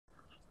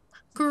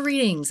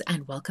Greetings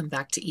and welcome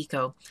back to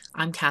Eco.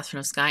 I'm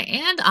KatherineOfSky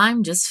and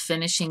I'm just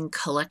finishing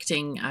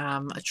collecting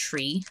a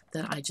tree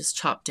that I just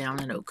chopped down,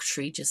 an oak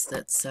tree just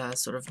that's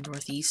sort of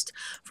northeast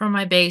from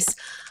my base.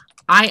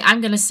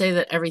 I'm going to say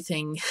that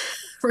everything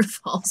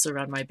revolves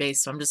around my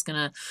base, so I'm just going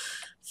to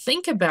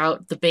think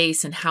about the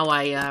base and how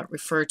I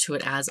refer to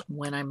it as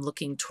when I'm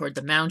looking toward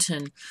the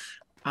mountain.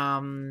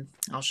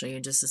 I'll show you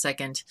in just a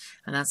second,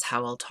 and that's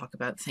how I'll talk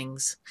about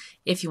things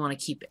if you want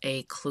to keep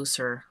a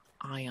closer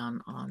eye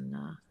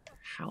on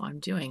how I'm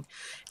doing.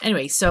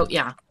 Anyway, so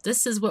yeah,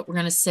 this is what we're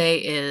going to say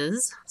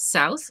is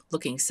south,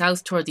 looking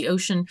south toward the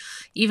ocean,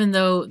 even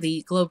though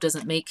the globe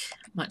doesn't make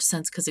much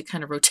sense because it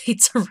kind of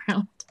rotates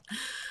around.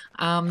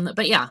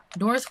 But yeah,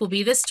 north will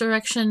be this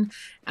direction,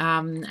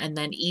 and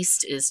then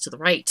east is to the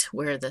right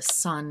where the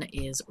sun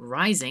is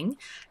rising,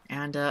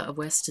 and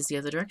west is the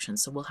other direction.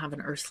 So we'll have an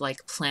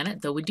Earth-like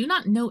planet, though we do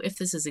not know if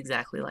this is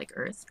exactly like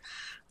Earth,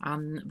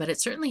 but it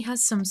certainly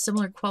has some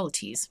similar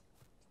qualities.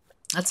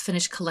 Let's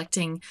finish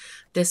collecting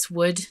this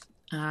wood,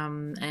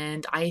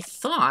 and I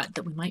thought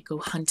that we might go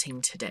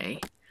hunting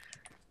today.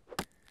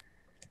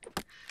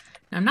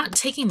 Now, I'm not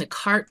taking the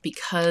cart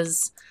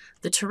because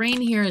the terrain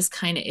here is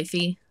kind of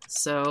iffy,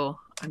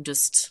 so I'm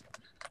just...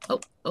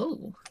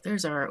 Oh,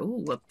 there's our...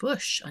 Oh, a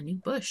bush, a new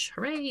bush.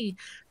 Hooray!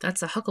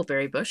 That's a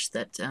huckleberry bush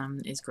that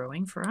is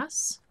growing for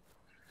us.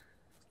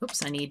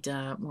 Oops, I need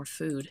more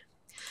food.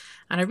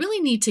 And I really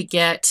need to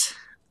get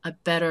a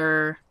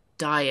better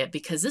diet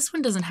because this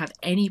one doesn't have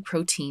any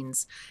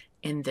proteins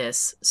in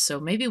this, so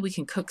maybe we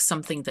can cook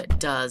something that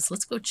does.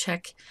 Let's go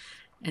check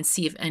and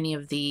see if any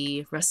of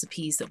the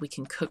recipes that we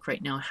can cook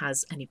right now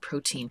has any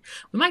protein.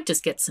 We might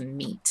just get some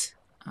meat.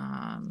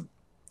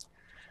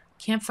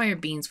 Campfire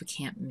beans we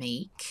can't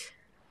make.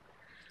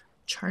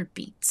 Charred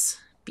beets.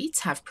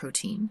 Beets have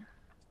protein.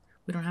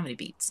 We don't have any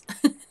beets.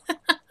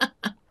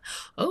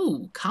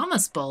 Oh,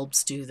 camas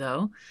bulbs do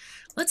though.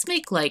 Let's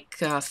make like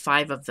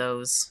 5 of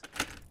those.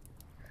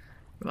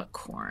 What about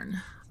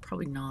corn?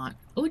 Probably not.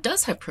 Oh, it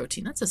does have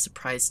protein. That's a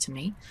surprise to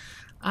me.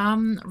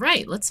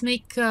 Right, let's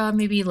make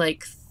maybe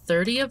like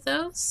 30 of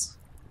those.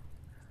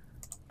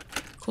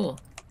 Cool.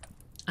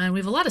 And we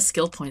have a lot of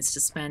skill points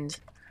to spend.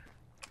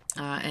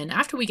 And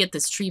after we get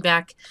this tree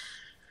back,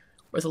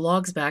 or the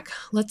logs back,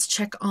 let's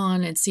check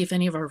on and see if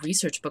any of our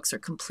research books are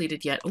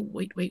completed yet. Oh,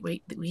 wait.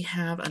 We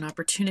have an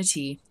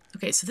opportunity.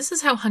 Okay, so this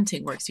is how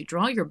hunting works. You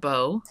draw your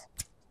bow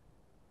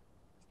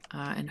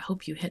and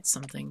hope you hit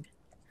something.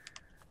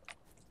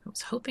 I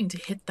was hoping to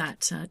hit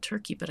that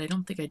turkey, but I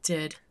don't think I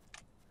did.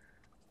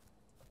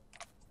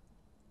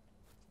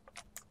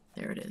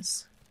 There it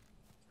is.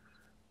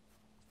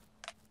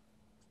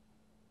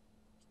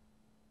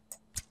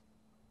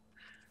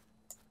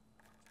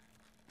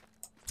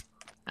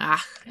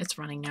 Ah, it's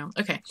running now.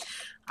 Okay.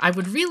 I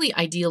would really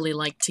ideally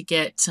like to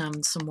get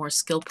some more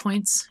skill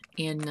points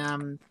in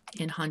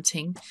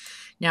hunting.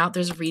 Now,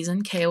 there's a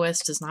reason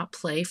KOS does not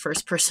play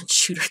first-person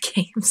shooter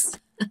games.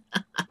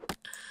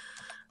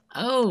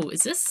 Oh,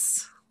 is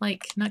this,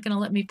 like, not going to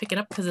let me pick it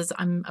up because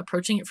I'm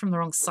approaching it from the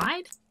wrong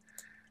side?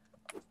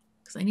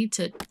 Because I need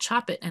to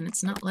chop it, and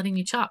it's not letting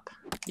me chop.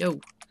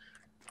 Yo.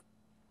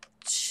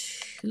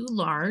 Too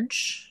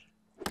large.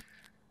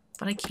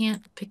 But I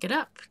can't pick it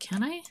up,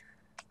 can I?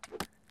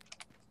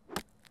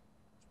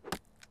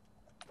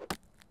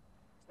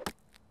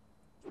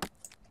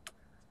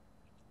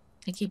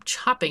 I keep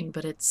chopping,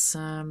 but it's,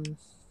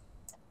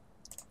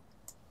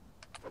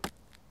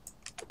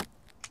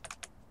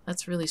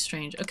 that's really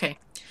strange. Okay,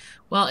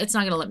 well, it's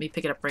not going to let me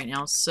pick it up right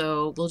now,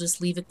 so we'll just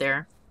leave it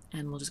there,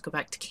 and we'll just go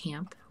back to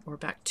camp, or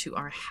back to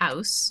our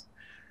house.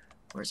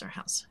 Where's our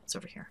house? It's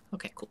over here.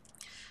 Okay, cool.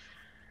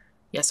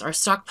 Yes, our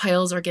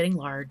stockpiles are getting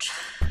large.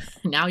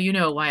 Now you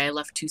know why I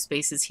left 2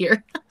 spaces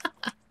here.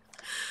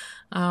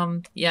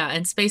 Yeah,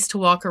 and space to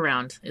walk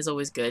around is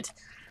always good.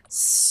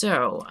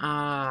 So,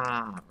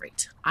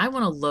 right. I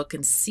want to look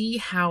and see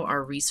how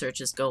our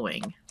research is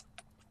going.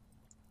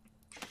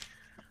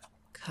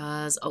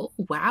 Because, oh,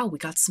 wow, we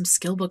got some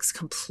skill books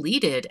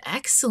completed.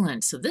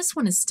 Excellent. So this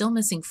one is still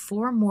missing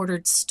 4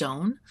 mortared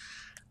stone.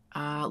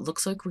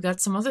 Looks like we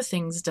got some other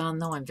things done,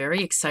 though. I'm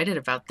very excited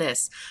about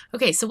this.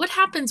 Okay, so what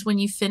happens when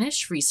you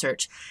finish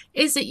research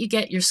is that you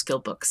get your skill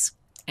books.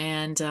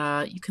 And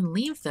you can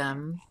leave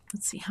them.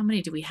 Let's see, how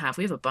many do we have?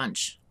 We have a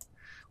bunch.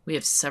 We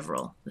have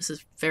several. This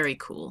is very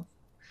cool.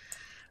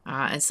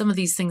 And some of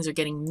these things are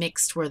getting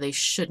mixed where they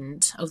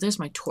shouldn't. Oh, there's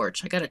my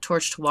torch. I got a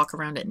torch to walk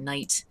around at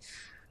night.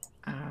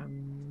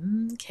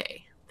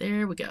 Okay,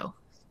 there we go.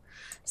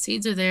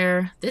 Seeds are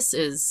there. This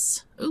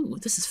is, ooh,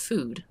 this is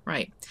food,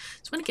 right.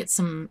 So I'm going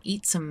to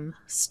eat some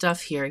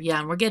stuff here. Yeah,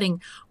 and we're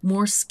getting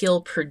more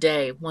skill per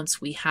day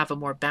once we have a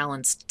more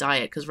balanced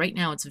diet, because right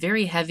now it's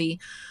very heavy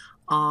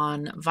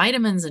on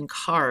vitamins and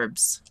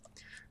carbs.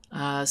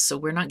 So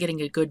we're not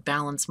getting a good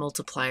balance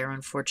multiplier,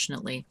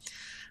 unfortunately.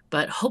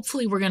 But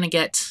hopefully we're going to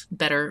get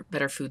better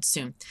food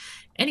soon.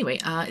 Anyway,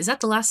 is that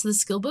the last of the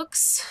skill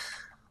books?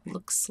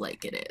 Looks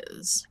like it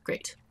is.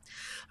 Great.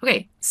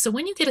 Okay, so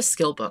when you get a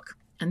skill book,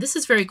 and this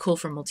is very cool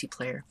for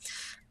multiplayer,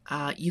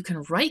 you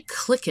can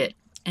right-click it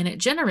and it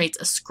generates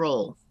a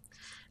scroll.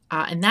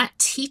 And that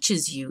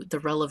teaches you the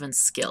relevant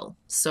skill.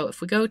 So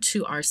if we go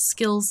to our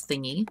skills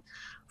thingy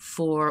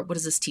for, what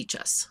does this teach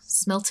us?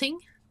 Smelting.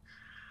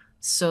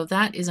 So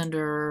that is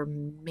under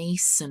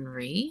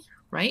masonry,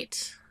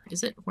 right?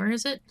 Is it? Where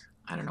is it?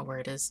 I don't know where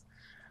it is.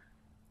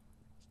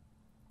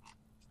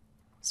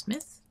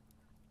 Smith?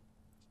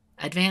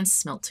 Advanced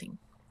smelting.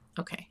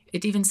 Okay,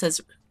 it even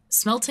says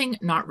smelting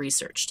not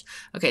researched.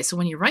 Okay, so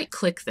when you right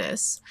click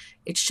this,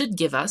 it should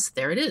give us,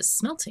 there it is,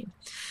 smelting.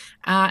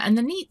 And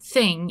the neat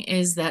thing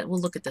is that,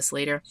 we'll look at this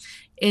later,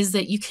 is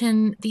that you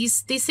can,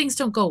 these things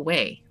don't go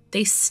away.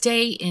 They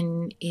stay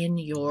in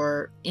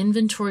your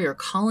inventory or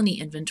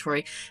colony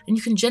inventory, and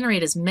you can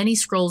generate as many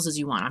scrolls as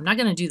you want. I'm not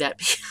going to do that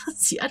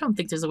because I don't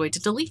think there's a way to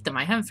delete them.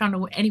 I haven't found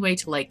any way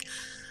to like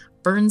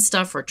burn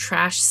stuff or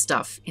trash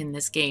stuff in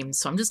this game.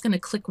 So I'm just going to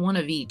click one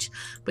of each,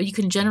 but you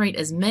can generate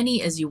as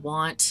many as you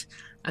want.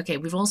 Okay,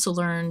 we've also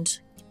learned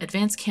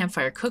advanced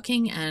campfire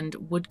cooking and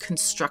wood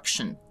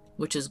construction,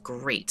 which is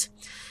great.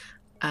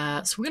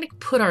 So we're going to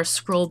put our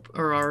scroll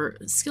or our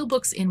skill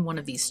books in one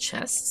of these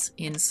chests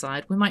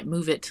inside. We might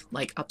move it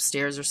like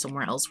upstairs or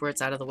somewhere else where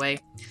it's out of the way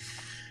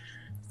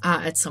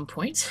at some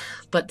point.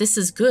 But this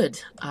is good.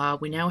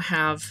 We now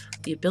have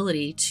the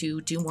ability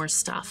to do more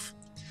stuff.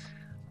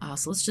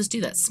 So let's just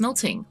do that.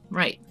 Smelting.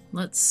 Right.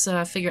 Let's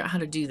figure out how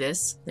to do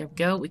this. There we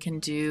go. We can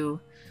do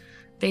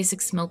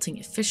basic smelting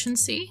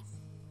efficiency.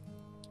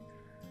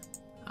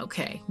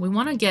 Okay, we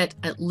want to get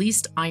at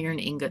least iron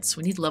ingots.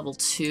 We need level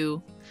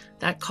 2.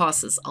 That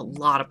costs us a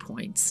lot of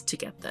points to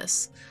get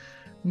this.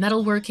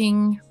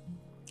 Metalworking.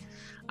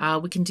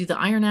 We can do the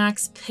iron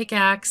axe,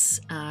 pickaxe,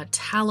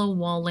 tallow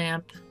wall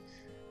lamp.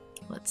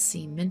 Let's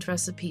see, mint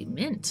recipe.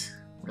 Mint?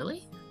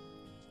 Really?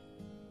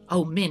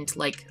 Oh, mint,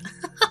 like,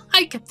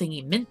 I kept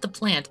thinking mint the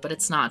plant, but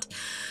it's not.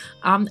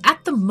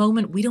 At the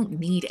moment, we don't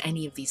need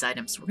any of these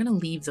items. We're going to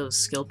leave those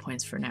skill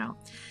points for now.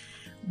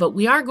 But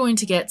we are going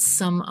to get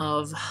some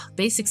of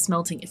basic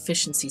smelting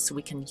efficiency so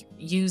we can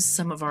use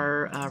some of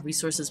our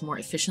resources more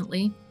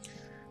efficiently.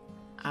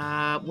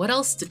 What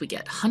else did we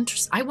get?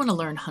 Hunters. I want to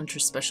learn hunter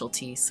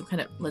specialty. So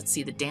kind of, let's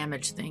see the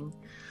damage thing.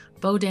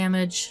 Bow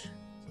damage.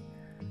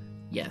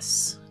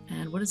 Yes.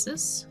 And what is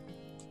this?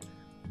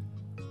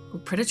 Oh,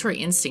 predatory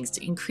instincts.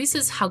 It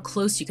increases how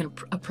close you can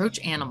approach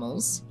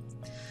animals.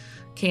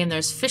 Okay, and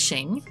there's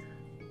fishing.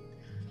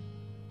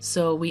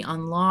 So we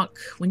unlock,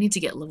 we need to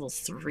get level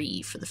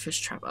 3 for the fish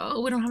trap. Oh,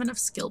 we don't have enough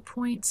skill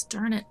points.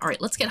 Darn it. All right,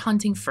 let's get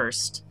hunting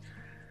first.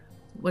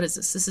 What is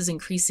this? This is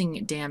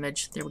increasing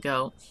damage. There we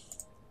go.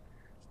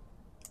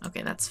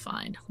 Okay, that's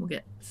fine. We'll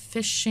get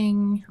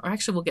fishing, or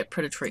actually we'll get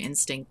predatory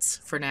instincts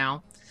for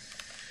now.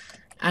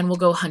 And we'll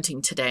go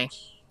hunting today.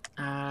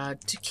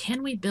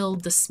 Can we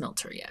build the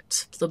smelter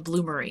yet? The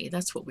bloomery,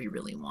 that's what we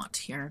really want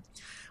here.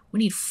 We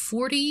need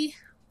 40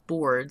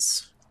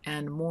 boards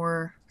and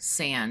more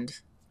sand.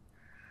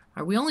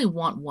 We only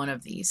want one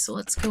of these, so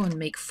let's go and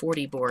make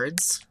 40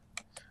 boards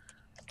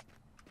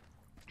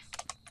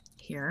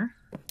here.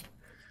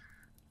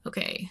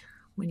 Okay,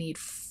 we need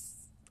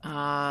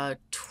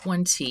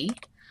 20.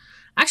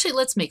 Actually,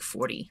 let's make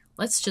 40.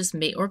 Let's just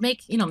make, or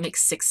make, make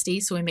 60,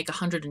 so we make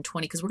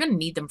 120, because we're going to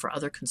need them for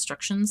other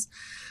constructions.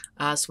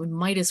 So we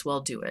might as well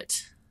do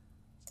it.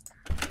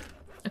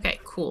 Okay,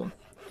 cool.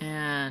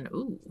 And,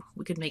 ooh,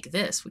 we could make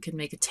this. We could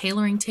make a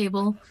tailoring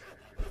table.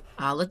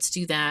 Let's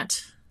do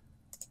that.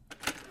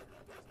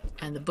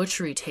 And the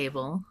butchery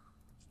table,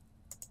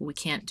 we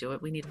can't do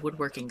it. We need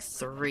woodworking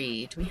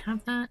 3. Do we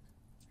have that?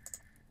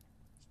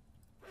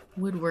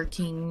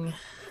 Woodworking.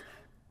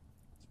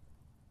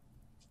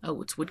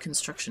 Oh, it's wood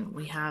construction.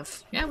 We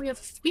have, yeah, we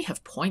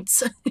have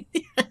points.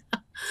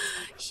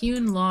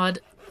 Hewn log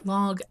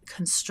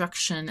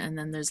construction, and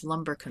then there's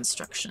lumber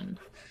construction.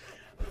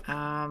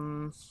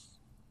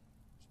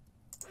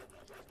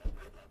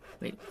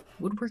 Wait,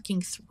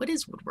 woodworking. What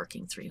is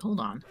woodworking 3? Hold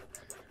on.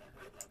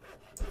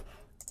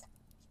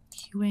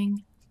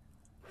 Hewing.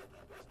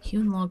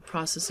 Hewn log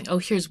processing. Oh,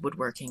 here's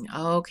woodworking.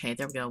 Oh, okay,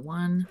 there we go.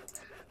 1.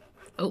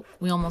 Oh,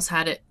 we almost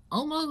had it.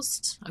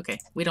 Almost. Okay,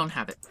 we don't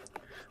have it.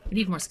 We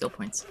need more skill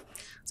points.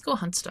 Let's go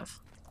hunt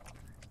stuff.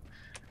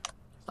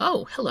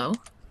 Oh, hello.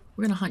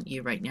 We're gonna hunt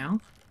you right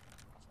now.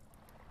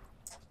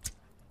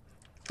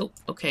 Oh,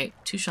 okay.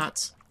 2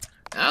 shots.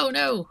 Oh,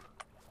 no!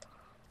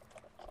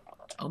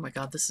 Oh my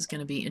god, this is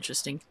gonna be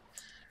interesting.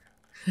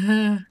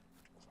 Oh,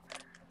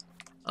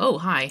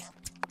 hi.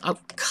 Oh,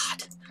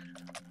 god.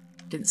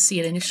 Didn't see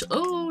it initially.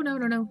 Oh, no,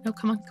 no, no. No,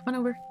 come on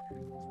over.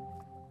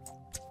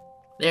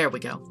 There we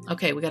go.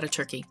 Okay, we got a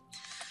turkey.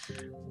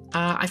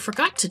 I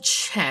forgot to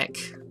check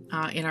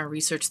in our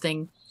research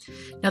thing.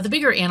 Now, the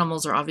bigger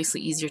animals are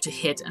obviously easier to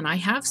hit, and I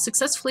have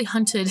successfully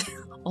hunted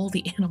all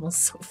the animals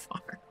so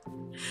far.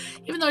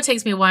 Even though it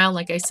takes me a while,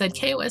 like I said,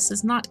 KOS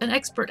is not an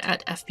expert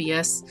at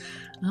FPS,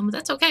 but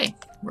that's okay.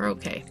 We're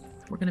okay.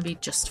 We're going to be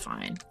just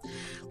fine.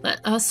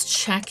 Let us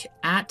check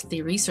at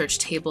the research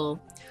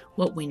table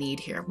what we need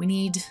here. We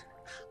need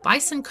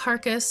bison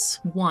carcass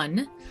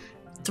 1,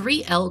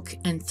 3 elk,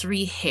 and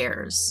 3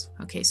 hares.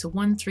 Okay, so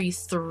 1, 3,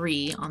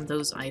 3 on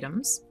those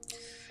items.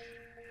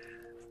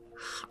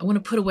 I want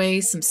to put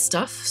away some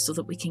stuff so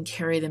that we can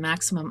carry the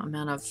maximum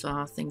amount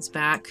of things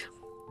back.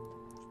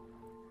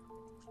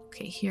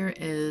 Okay, here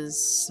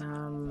is...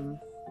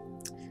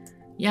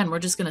 yeah, and we're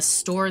just going to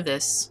store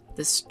this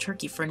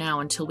turkey for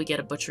now until we get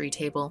a butchery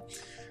table.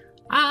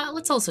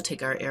 Let's also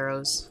take our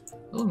arrows.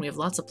 Oh, and we have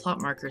lots of plot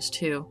markers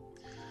too.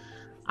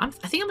 I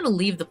think I'm going to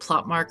leave the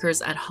plot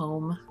markers at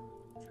home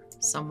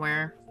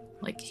somewhere,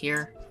 like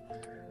here,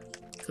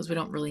 because we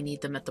don't really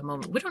need them at the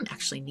moment. We don't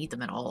actually need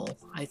them at all,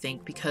 I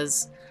think,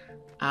 because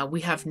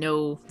we have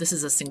no... This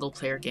is a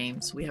single-player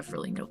game, so we have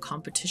really no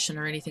competition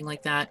or anything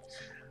like that.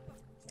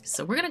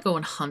 So we're going to go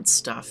and hunt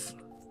stuff.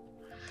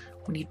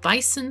 We need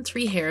bison,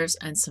 3 hares,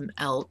 and some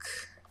elk.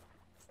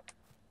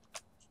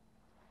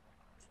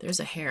 There's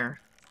a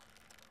hare.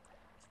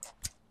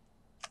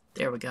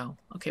 There we go.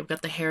 Okay, we've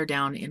got the hare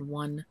down in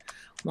one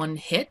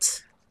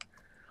hit.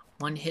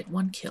 One hit,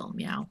 one kill.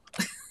 Meow.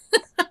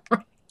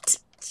 Right.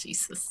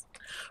 Jesus.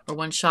 Or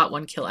 1 shot,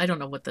 1 kill. I don't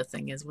know what the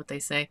thing is, what they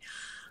say.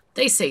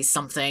 They say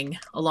something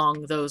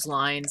along those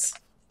lines.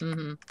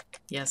 Mm-hmm.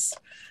 Yes.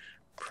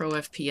 Pro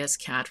FPS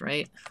cat,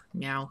 right?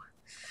 Meow.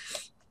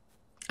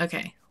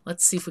 Okay,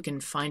 let's see if we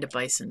can find a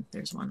bison.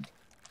 There's one.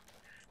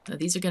 Now,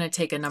 these are going to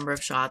take a number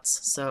of shots,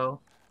 so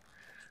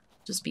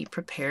just be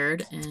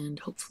prepared and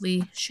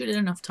hopefully shoot it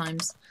enough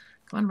times.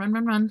 Come on, run,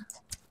 run, run.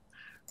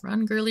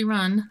 Run, girly,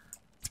 run.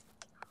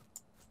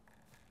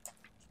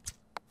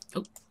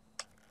 Oh.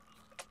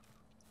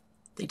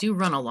 They do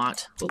run a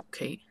lot.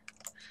 Okay.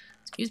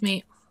 Excuse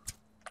me.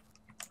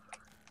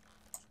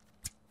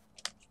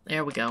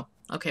 There we go.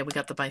 Okay, we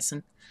got the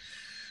bison.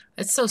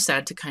 It's so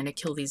sad to kind of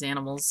kill these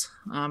animals,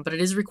 but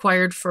it is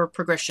required for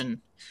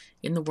progression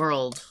in the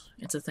world.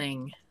 It's a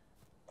thing.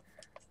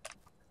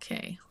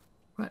 Okay,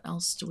 what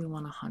else do we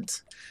want to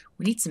hunt?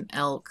 We need some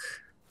elk.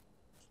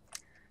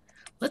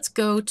 Let's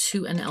go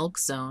to an elk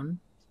zone.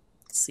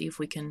 Let's see if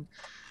we can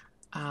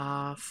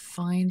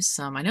find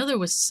some. I know there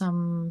was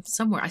some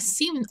somewhere. I've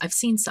seen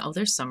some. Oh,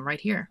 there's some right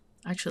here.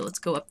 Actually, let's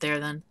go up there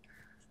then.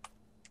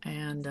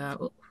 And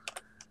oh.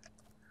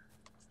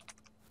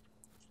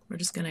 We're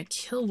just going to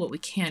kill what we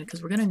can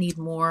because we're going to need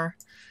more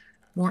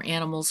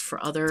animals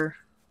for other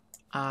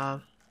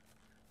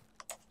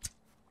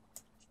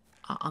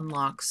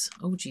unlocks.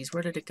 Oh, geez,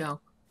 where did it go?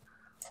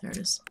 There it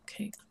is.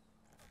 Okay.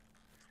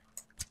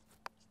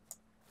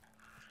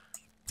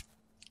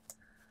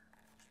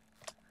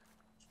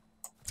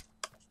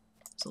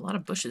 There's a lot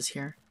of bushes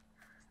here.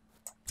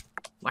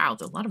 Wow,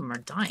 a lot of them are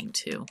dying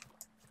too.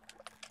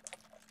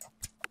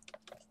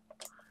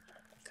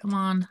 Come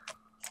on.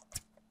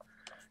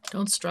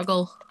 Don't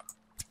struggle.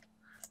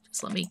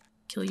 Just let me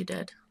kill you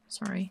dead.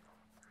 Sorry.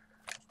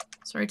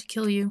 Sorry to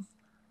kill you.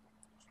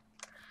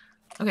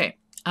 Okay.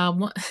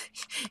 You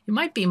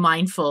might be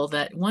mindful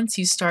that once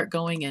you start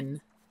going in...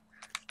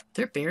 Are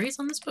there berries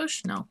on this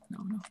bush? No,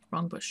 no, no.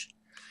 Wrong bush.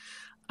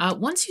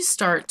 Once you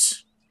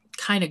start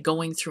kind of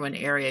going through an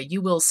area,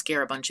 you will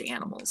scare a bunch of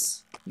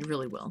animals. You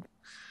really will.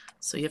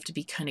 So you have to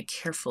be kind of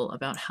careful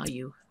about how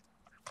you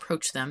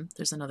approach them.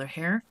 There's another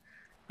hare.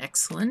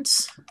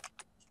 Excellent.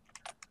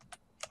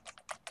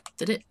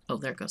 Did it? Oh,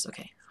 there it goes.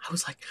 Okay. I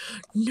was like,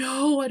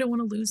 no, I don't want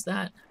to lose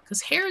that.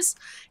 Because hares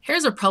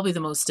are probably the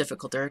most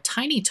difficult. They're a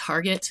tiny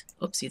target.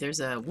 Oopsie,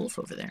 there's a wolf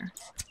over there.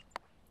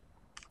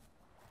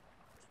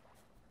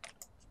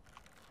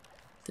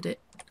 Did it?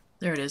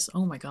 There it is.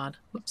 Oh my god.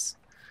 Whoops.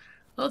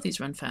 Oh, these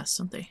run fast,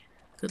 don't they?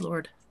 Good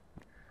lord.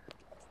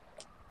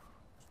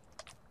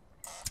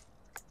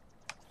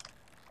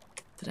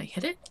 Did I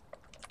hit it?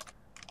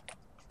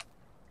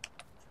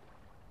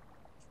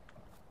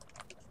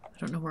 I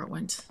don't know where it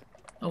went.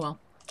 Oh well.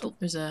 Oh,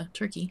 there's a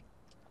turkey.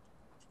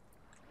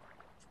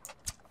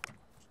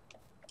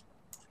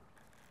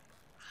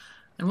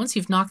 And once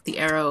you've knocked the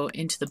arrow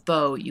into the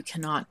bow, you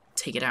cannot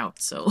take it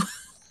out. So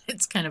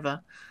it's kind of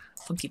a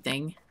funky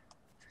thing.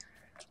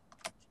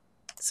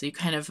 So you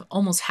kind of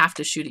almost have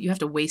to shoot it. You have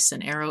to waste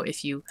an arrow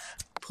if you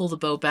pull the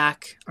bow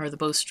back or the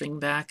bowstring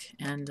back.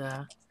 And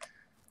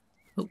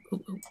oh,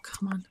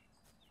 come on.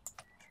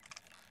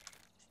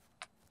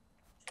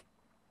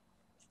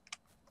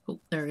 Oh,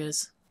 there it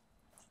is.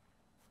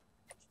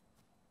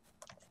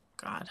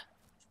 God.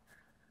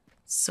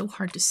 It's so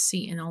hard to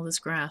see in all this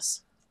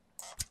grass.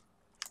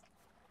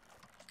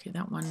 Okay,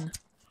 that one.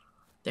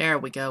 There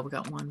we go. We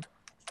got one.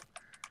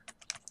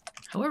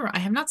 However, I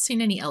have not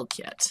seen any elk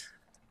yet.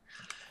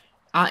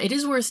 It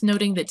is worth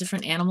noting that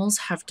different animals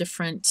have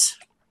different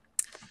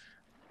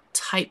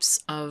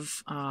types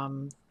of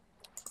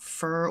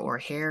fur or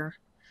hair.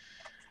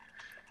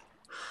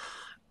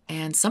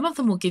 And some of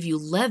them will give you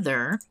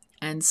leather,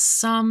 and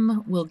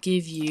some will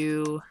give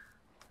you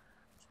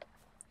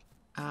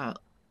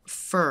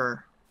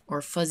fur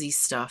or fuzzy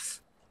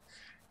stuff.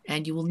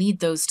 And you will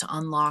need those to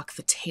unlock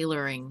the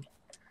tailoring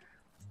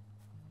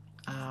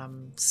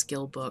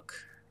skill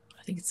book.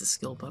 I think it's a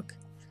skill book.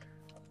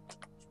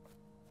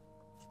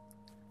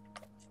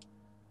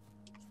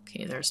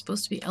 Okay, there's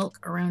supposed to be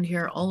elk around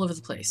here all over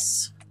the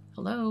place.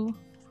 Hello?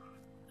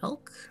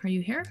 Elk, are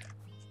you here?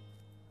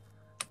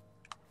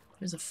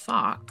 There's a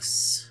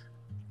fox.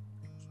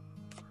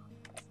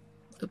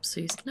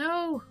 Oopsies.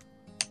 No!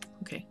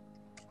 Okay.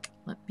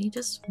 Let me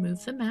just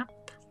move the map.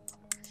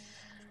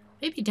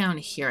 Maybe down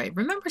here. I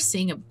remember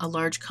seeing a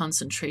large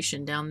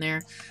concentration down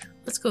there.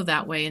 Let's go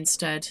that way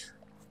instead.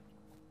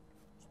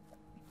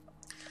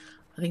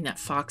 I think that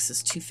fox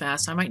is too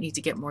fast. I might need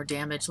to get more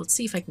damage. Let's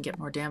see if I can get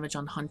more damage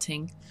on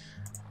hunting.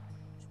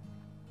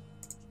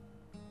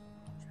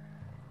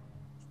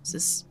 Is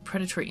this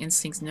predatory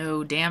instincts?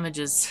 No, damage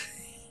is...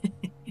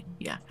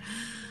 yeah.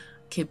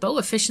 Okay, bow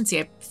efficiency,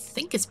 I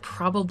think it's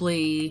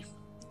probably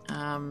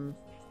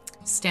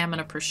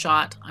stamina per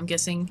shot, I'm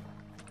guessing.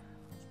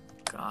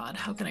 God,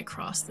 how can I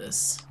cross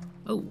this?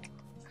 Oh,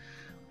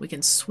 we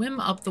can swim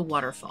up the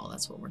waterfall.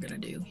 That's what we're going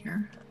to do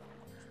here.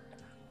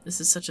 This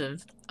is such a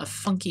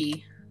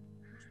funky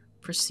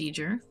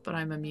procedure, but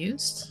I'm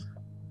amused.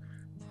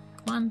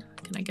 Come on,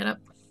 can I get up?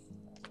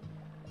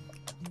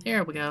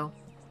 There we go.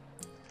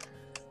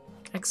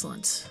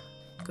 Excellent.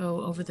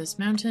 Go over this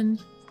mountain.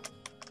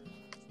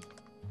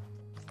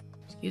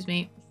 Excuse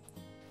me.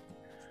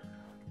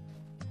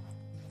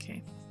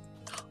 Okay.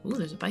 Ooh,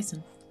 there's a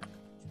bison.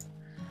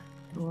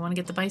 Do we want to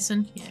get the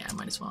bison? Yeah, I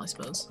might as well, I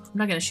suppose. I'm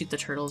not going to shoot the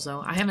turtles,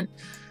 though. I haven't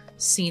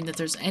seen that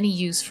there's any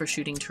use for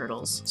shooting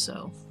turtles,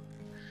 so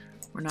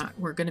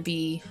we're going to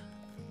be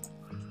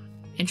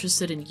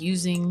interested in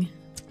using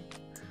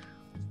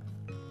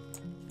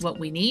what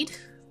we need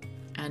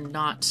and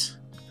not...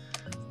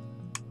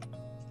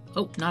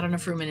 Oh, not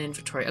enough room in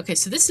inventory. Okay,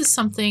 so this is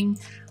something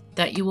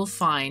that you will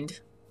find...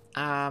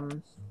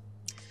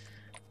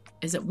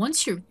 is that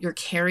once you're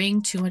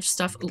carrying too much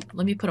stuff... Ooh,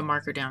 let me put a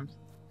marker down.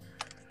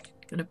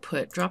 I'm gonna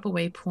put drop a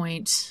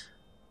waypoint.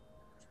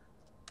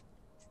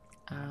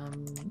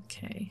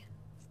 Okay.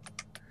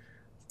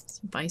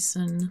 Some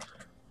bison.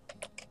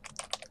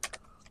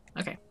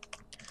 Okay.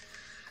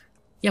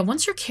 Yeah,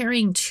 once you're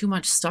carrying too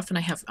much stuff, and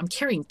I'm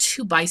carrying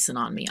 2 bison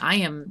on me. I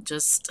am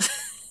just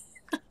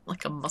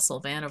like a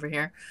muscle man over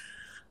here.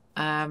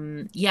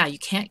 Yeah, you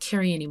can't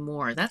carry any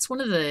more. That's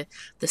one of the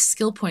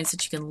skill points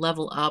that you can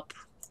level up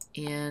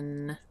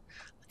in,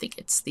 I think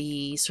it's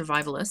the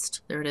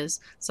survivalist. There it is.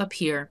 It's up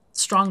here.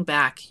 Strong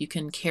back. You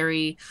can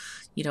carry,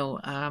 you know,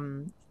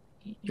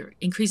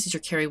 increases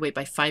your carry weight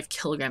by 5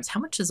 kilograms. How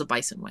much does a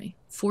bison weigh?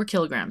 4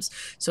 kilograms.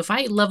 So if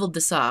I leveled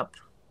this up,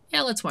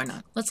 yeah, why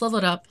not? Let's level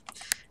it up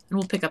and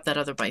we'll pick up that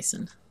other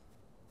bison.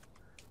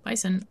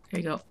 Bison,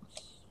 there you go.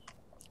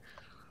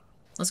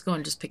 Let's go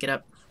and just pick it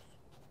up.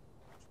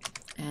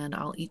 And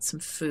I'll eat some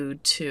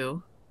food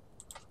too.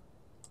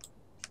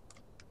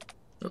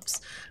 Oops.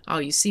 Oh,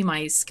 you see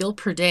my skill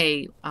per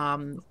day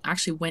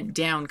actually went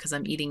down because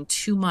I'm eating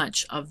too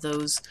much of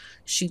those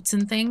shoots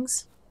and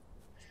things.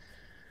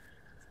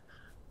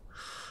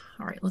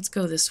 All right, let's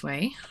go this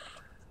way.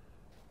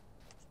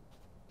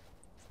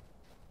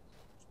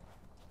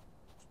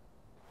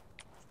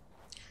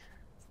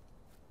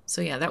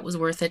 So yeah, that was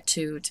worth it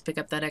to pick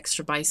up that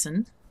extra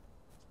bison.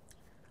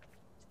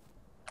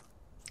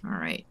 All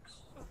right.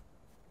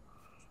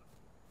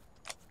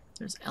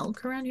 There's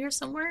elk around here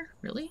somewhere?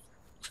 Really?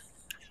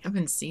 I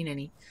haven't seen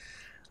any.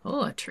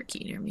 Oh, a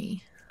turkey near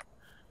me.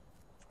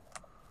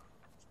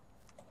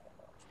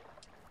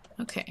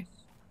 Okay.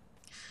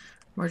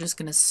 We're just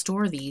going to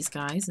store these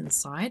guys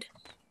inside.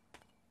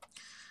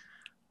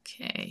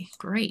 Okay,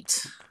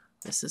 great.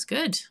 This is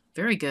good.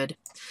 Very good.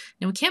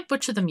 Now, we can't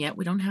butcher them yet.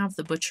 We don't have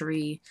the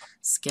butchery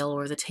skill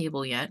or the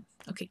table yet.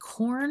 Okay,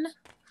 corn.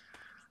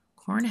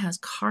 Corn has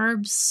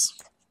carbs.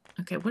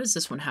 Okay, what does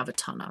this one have a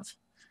ton of?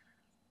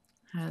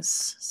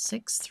 Has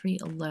 6, 3,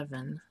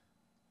 11.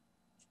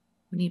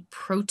 We need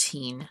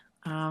protein.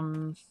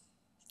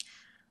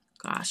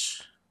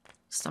 Gosh,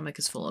 stomach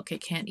is full. Okay,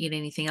 can't eat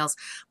anything else.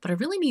 But I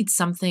really need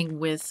something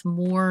with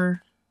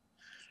more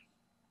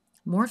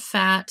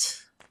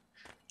fat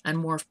and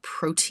more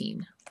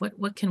protein.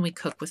 What can we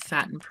cook with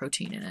fat and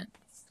protein in it?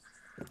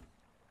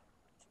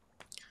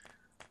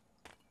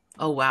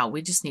 Oh wow,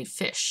 we just need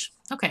fish.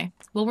 Okay,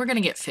 well we're gonna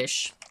get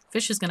fish.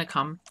 Fish is gonna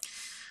come.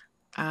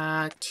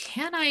 Have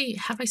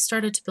I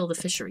started to build a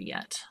fishery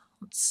yet?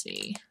 Let's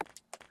see.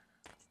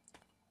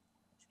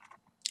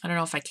 I don't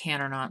know if I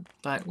can or not,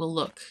 but we'll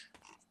look.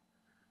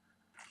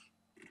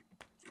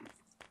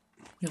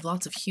 We have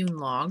lots of hewn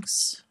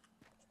logs.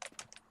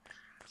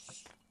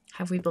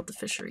 Have we built the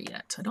fishery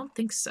yet? I don't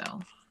think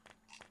so.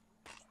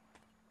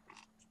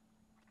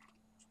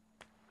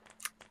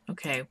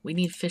 Okay, we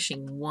need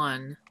fishing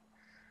 1.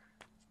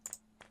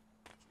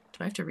 Do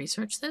I have to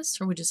research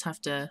this, or we just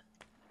have to...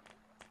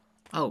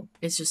 Oh,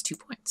 it's just 2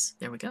 points.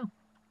 There we go.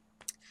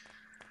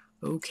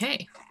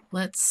 Okay,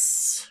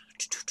 let's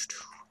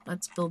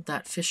build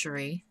that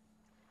fishery.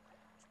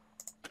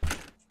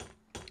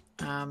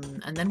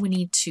 And then we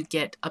need to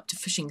get up to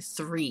fishing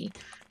 3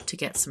 to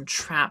get some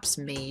traps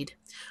made.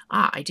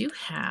 Ah, I do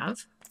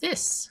have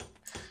this.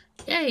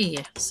 Yay!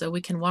 So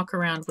we can walk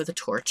around with a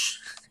torch,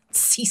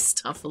 see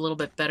stuff a little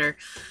bit better.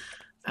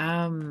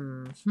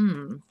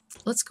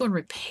 Let's go and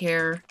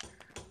repair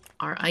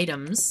our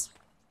items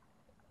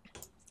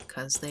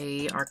because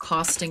they are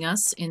costing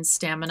us in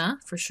stamina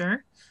for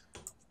sure.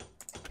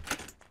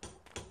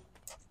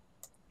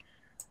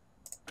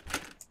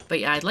 But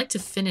yeah, I'd like to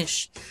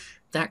finish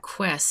that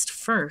quest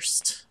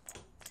first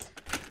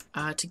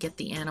to get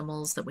the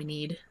animals that we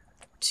need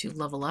to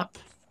level up.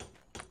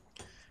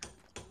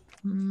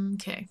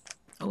 Okay.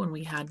 Oh, and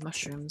we had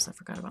mushrooms. I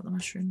forgot about the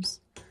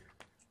mushrooms.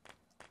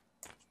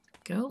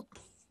 Go.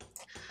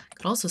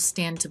 Could also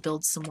stand to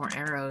build some more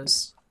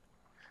arrows.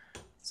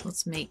 So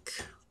let's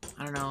make,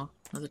 I don't know,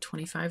 another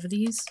 25 of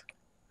these.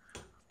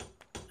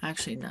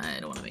 Actually, no,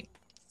 I don't want to make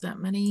that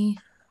many.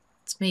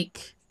 Let's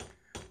make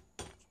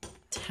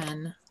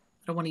 10.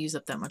 I don't want to use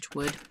up that much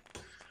wood.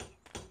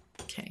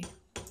 Okay.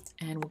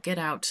 And we'll get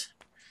out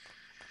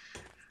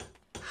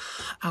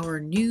our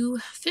new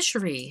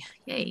fishery.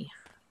 Yay.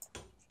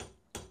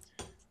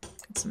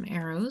 Got some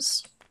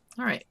arrows.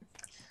 All right.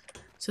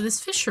 So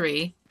this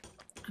fishery,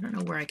 I don't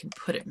know where I can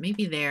put it.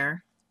 Maybe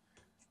there.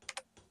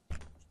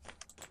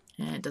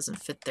 And it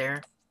doesn't fit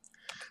there.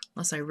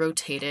 Unless I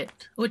rotate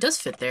it. Oh, it does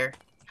fit there.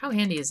 How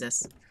handy is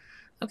this?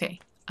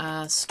 Okay.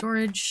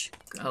 Storage.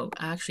 Oh,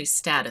 actually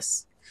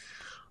status.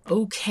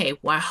 Okay,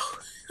 wow.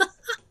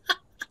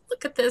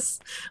 Look at this.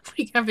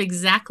 We have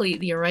exactly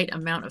the right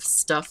amount of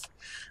stuff.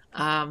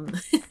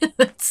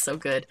 That's so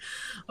good.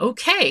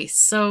 Okay,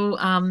 so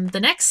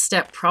the next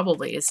step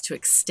probably is to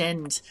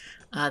extend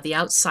the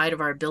outside of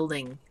our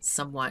building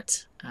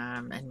somewhat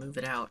and move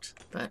it out.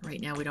 But right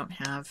now we don't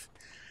have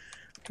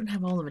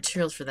all the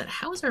materials for that.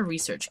 How is our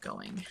research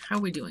going? How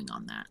are we doing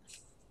on that?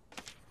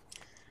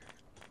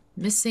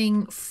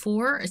 Missing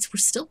 4. We're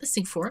still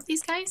missing 4 of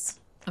these guys?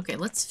 Okay,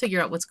 let's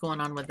figure out what's going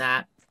on with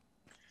that.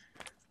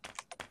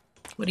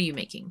 What are you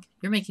making?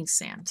 You're making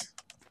sand.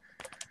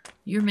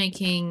 You're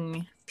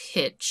making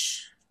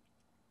pitch.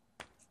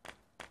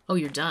 Oh,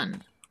 you're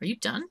done. Are you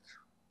done?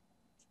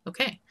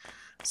 Okay.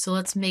 So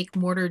let's make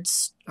mortared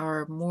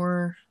or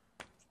more.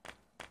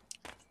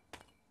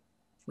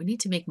 We need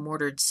to make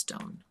mortared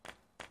stone.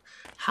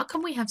 How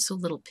come we have so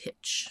little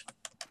pitch?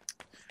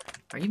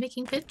 Are you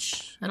making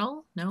pitch at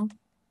all? No?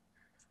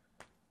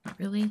 Not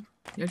really?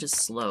 You're just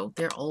slow.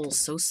 They're all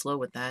so slow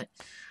with that.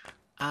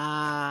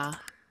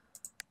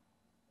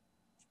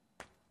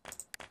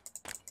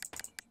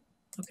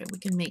 Okay, we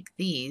can make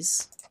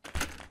these.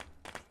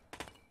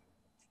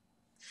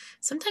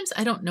 Sometimes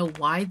I don't know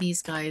why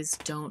these guys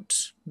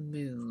don't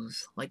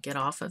move. Like, get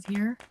off of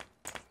here.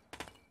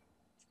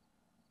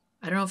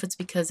 I don't know if it's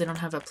because they don't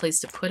have a place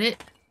to put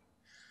it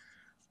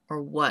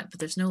or what, but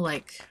there's no,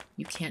 like,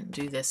 you can't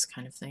do this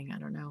kind of thing. I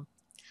don't know.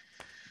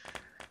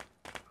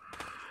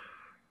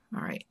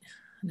 All right.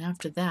 And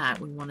after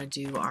that, we want to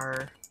do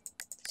our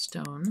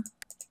stone.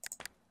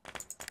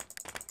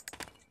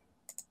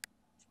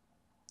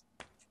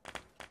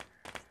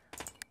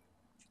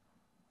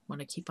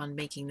 Want to keep on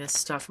making this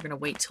stuff. We're going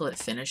to wait till it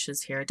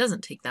finishes here. It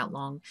doesn't take that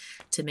long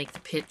to make the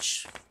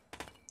pitch.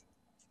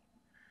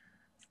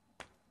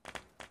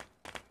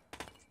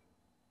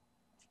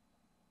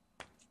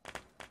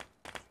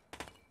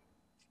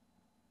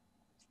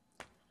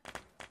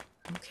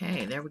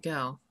 Okay, there we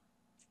go.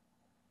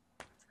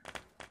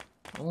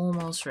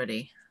 Almost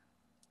ready.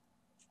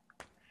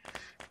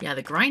 Yeah,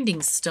 the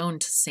grinding stone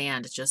to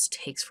sand just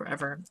takes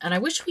forever. And I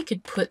wish we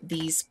could put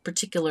these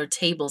particular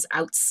tables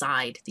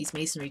outside, these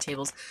masonry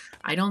tables.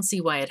 I don't see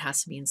why it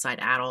has to be inside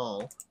at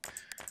all.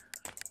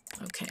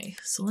 Okay,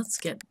 so let's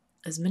get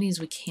as many as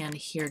we can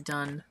here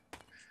done.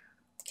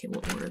 Okay,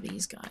 we'll order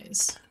these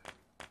guys.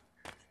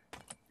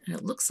 And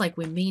it looks like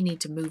we may need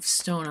to move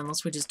stone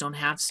unless we just don't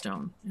have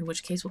stone. In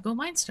which case we'll go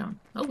mine stone.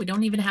 Oh, we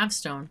don't even have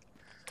stone.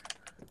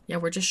 Yeah,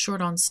 we're just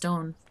short on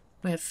stone.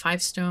 We have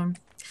 5 stone.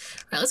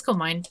 All right, let's go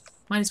mine.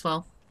 Might as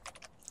well.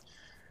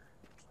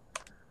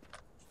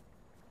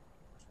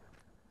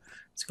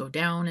 Let's go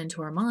down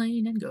into our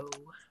mine and go.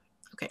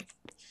 Okay.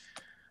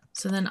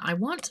 So then I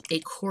want a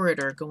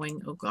corridor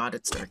going... Oh god,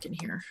 it's dark in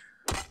here.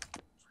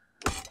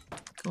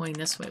 Going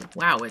this way.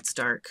 Wow, it's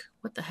dark.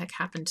 What the heck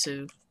happened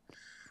to...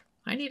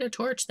 I need a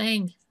torch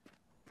thing.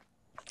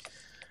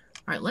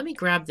 Alright, let me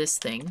grab this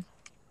thing.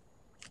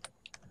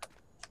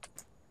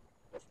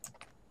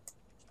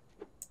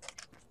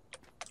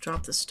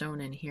 Drop the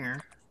stone in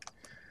here.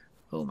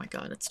 Oh my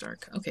god, it's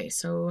dark. Okay,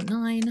 so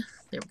 9.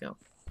 There we go.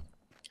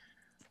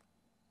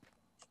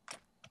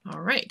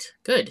 Alright,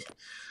 good.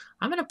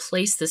 I'm going to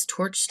place this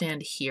torch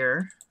stand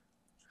here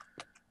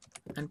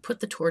and put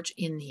the torch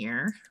in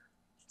here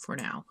for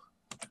now.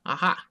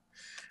 Aha!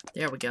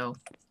 There we go.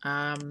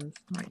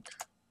 Right.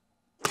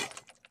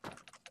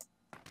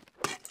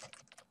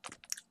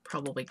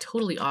 Probably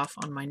totally off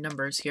on my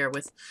numbers here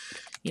with,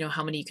 you know,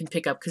 how many you can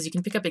pick up, because you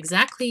can pick up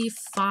exactly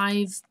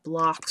 5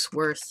 blocks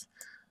worth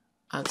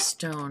of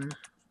stone.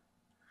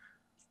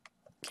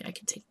 Okay, I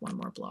can take 1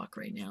 more block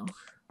right now.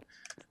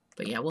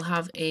 But yeah, we'll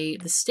have the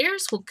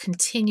stairs will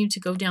continue to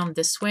go down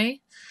this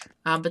way,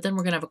 but then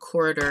we're going to have a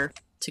corridor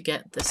to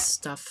get this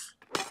stuff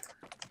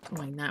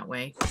going that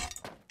way.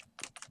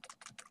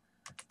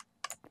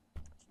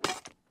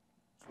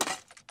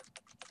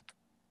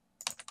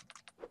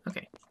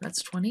 Okay,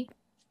 that's 20.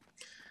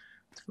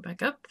 Let's go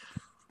back up.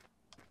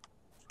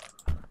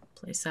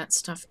 Place that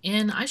stuff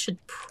in. I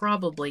should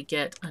probably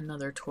get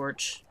another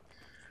torch.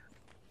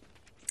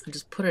 I'll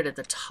just put it at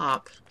the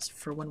top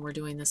for when we're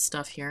doing this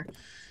stuff here.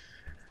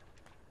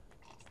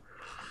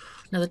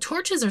 Now the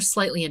torches are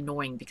slightly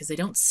annoying because they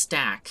don't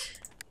stack.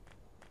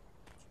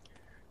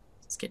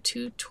 Let's get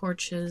 2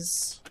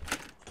 torches.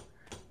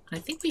 And I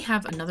think we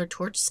have another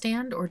torch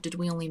stand, or did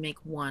we only make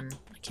 1?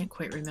 I can't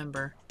quite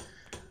remember.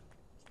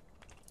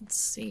 Let's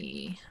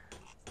see.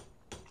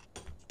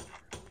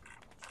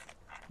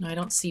 No, I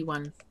don't see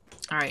one.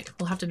 Alright,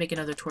 we'll have to make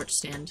another torch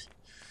stand.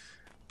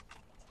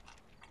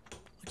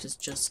 Which is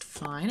just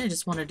fine. I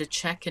just wanted to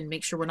check and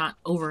make sure we're not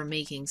over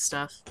making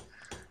stuff.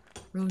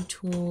 Road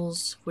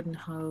tools, wooden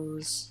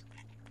hose.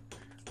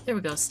 There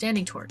we go,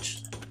 standing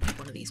torch. Make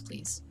one of these,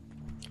 please.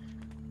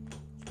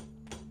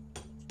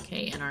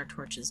 Okay, and our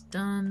torch is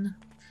done.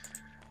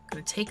 I'm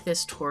going to take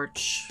this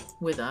torch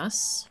with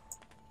us.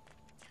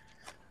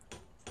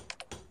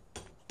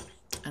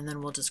 And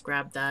then we'll just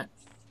grab that.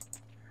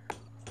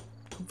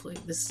 Hopefully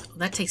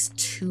that takes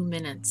 2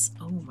 minutes.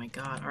 Oh my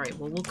god. Alright,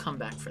 well we'll come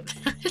back for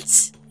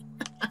that.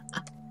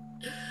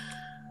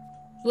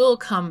 We'll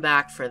come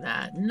back for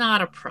that.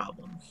 Not a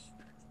problem.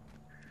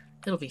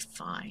 It'll be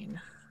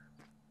fine.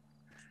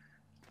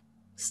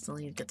 Still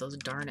need to get those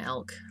darn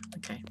elk.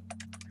 Okay.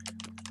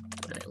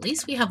 But at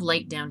least we have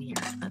light down here.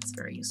 That's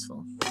very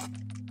useful.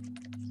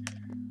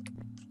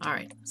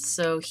 Alright,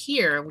 so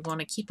here we want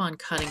to keep on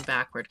cutting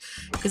backward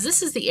because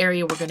this is the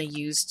area we're going to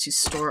use to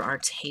store our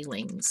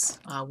tailings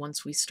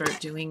once we start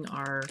doing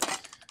our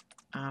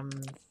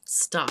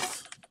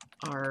stuff,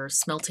 our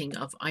smelting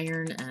of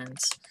iron and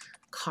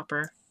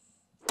copper.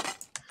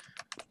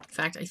 In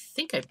fact, I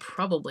think I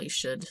probably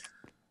should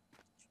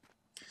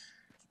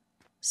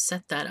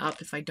set that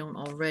up if I don't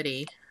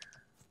already.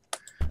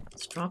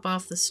 Let's drop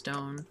off the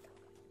stone.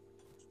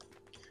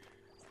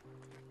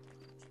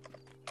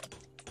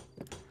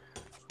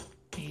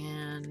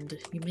 And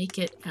you make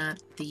it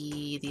at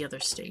the other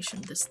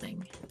station, this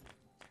thing.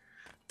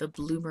 The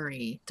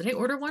bloomery. Did I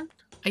order one?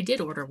 I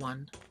did order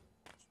one.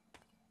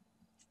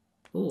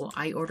 Oh,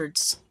 I ordered...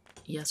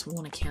 Yes, we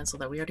want to cancel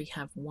that. We already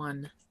have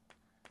one.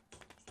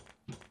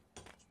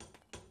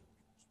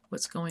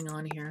 What's going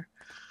on here?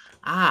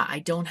 Ah, I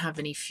don't have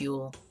any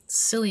fuel.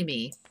 Silly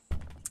me.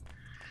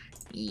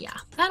 Yeah,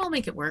 that'll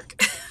make it work.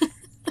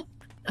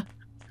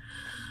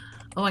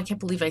 Oh, I can't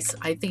believe I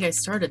think I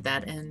started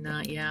that,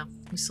 and yeah,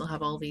 we still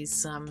have all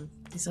these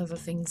other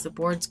things, the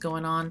boards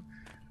going on.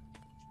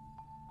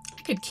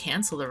 I could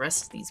cancel the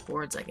rest of these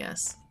boards, I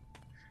guess.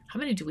 How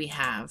many do we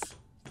have?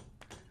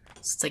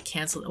 Since I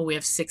canceled, oh, we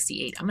have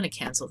 68. I'm going to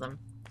cancel them.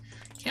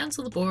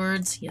 Cancel the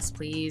boards. Yes,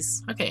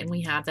 please. Okay, and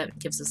we have that. It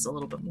gives us a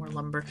little bit more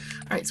lumber.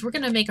 All right, so we're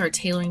going to make our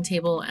tailoring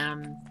table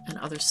and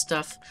other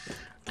stuff.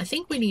 I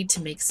think we need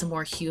to make some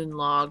more hewn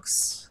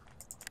logs.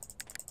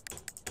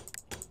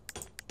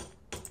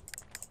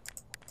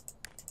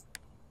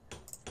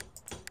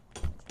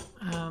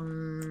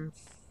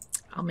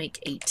 I'll make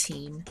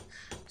 18.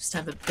 Just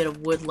have a bit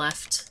of wood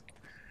left.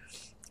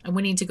 And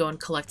we need to go and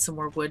collect some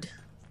more wood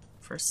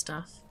for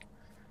stuff.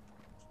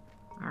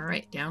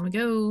 Alright, down we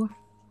go.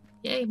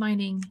 Yay,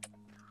 mining.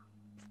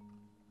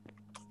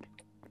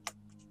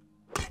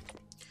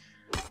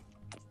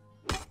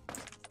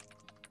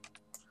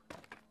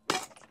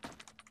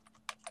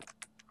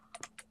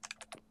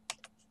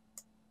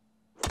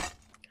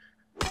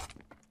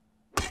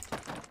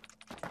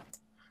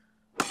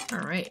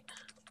 Alright,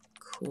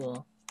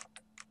 cool.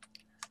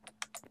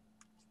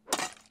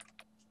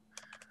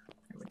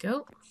 There we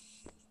go.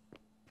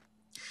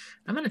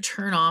 I'm going to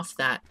turn off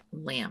that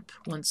lamp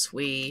once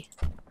we're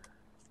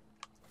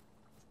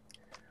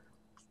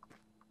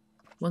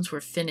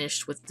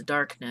finished with the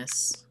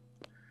darkness.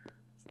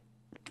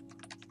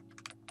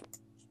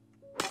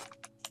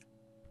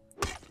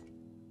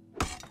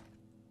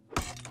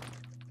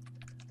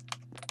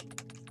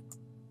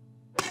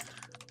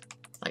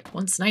 Like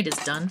once night is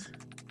done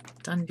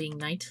being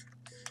night.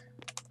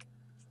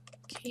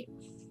 Okay.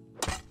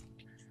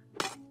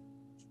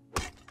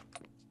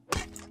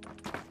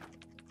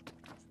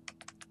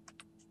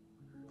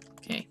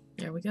 Okay,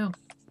 there we go.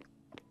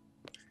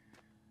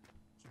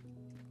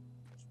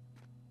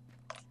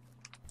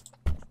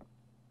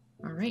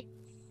 All right.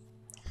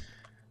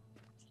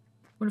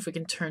 What if we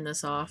can turn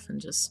this off and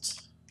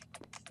just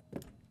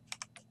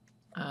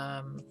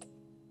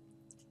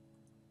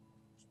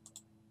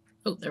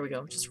oh, there we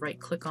go. Just right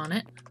click on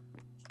it.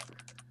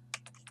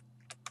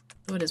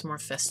 Oh, it is more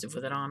festive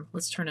with it on.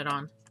 Let's turn it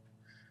on.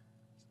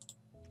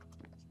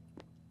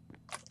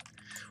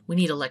 We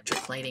need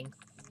electric lighting.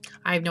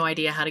 I have no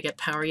idea how to get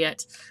power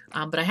yet,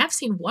 but I have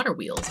seen water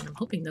wheels, and I'm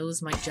hoping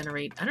those might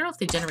generate... I don't know if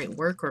they generate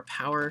work or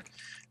power.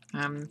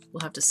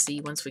 We'll have to see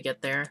once we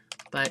get there,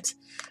 but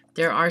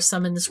there are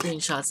some in the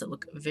screenshots that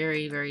look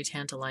very, very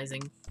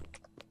tantalizing.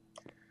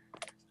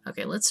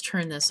 Okay, let's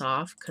turn this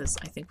off, because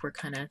I think we're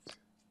kind of...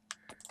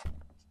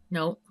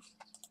 No.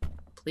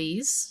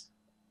 Please.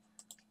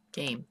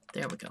 Game.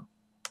 There we go.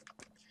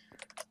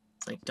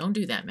 It's like, don't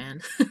do that,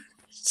 man.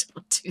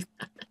 Don't do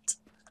that.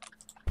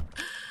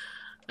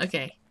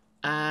 Okay.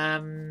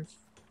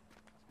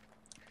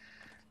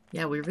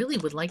 Yeah, we really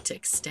would like to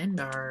extend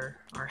our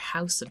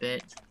house a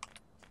bit.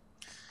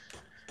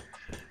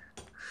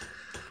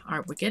 All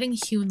right, we're getting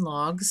hewn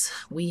logs.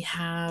 We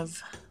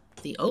have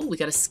the, oh, we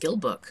got a skill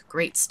book.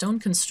 Great. Stone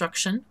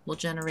construction. We'll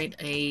generate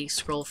a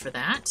scroll for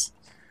that.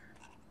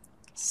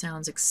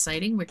 Sounds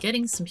exciting. We're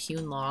getting some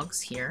hewn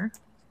logs here.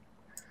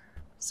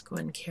 Let's go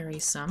ahead and carry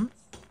some.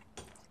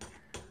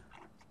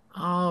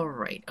 All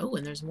right. Oh,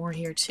 and there's more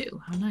here too.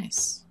 How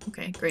nice.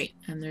 Okay, great.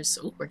 And there's,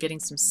 oh, we're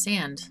getting some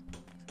sand.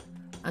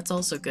 That's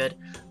also good.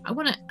 I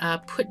want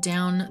to put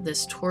down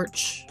this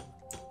torch.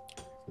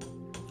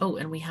 Oh,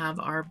 and we have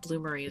our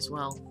bloomery as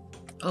well.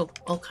 Oh,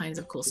 all kinds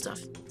of cool stuff.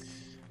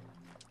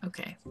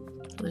 Okay.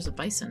 Oh, there's a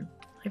bison.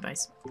 Hi,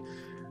 bison.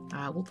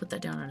 We'll put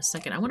that down in a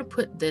second. I want to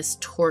put this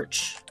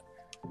torch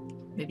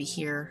maybe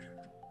here.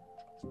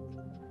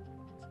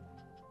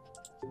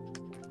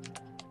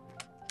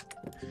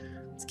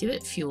 Let's give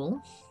it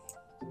fuel,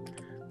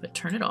 but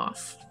turn it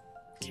off.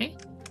 Okay.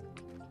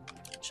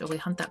 Shall we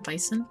hunt that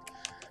bison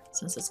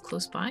since it's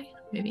close by?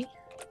 Maybe.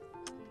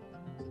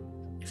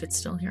 If it's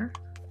still here.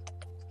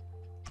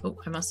 Oh,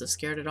 I must have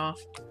scared it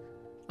off.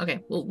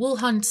 Okay, we'll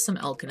hunt some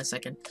elk in a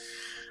second.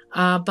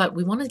 But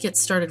we want to get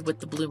started with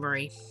the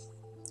bloomery.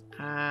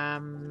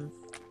 And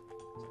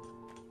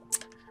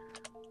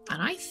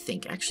I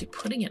think actually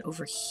putting it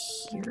over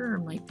here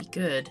might be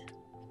good.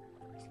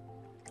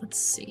 Let's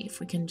see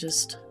if we can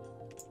just...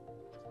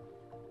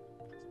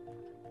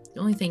 The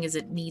only thing is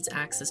it needs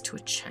access to a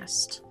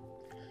chest.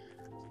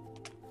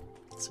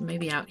 So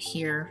maybe out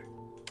here.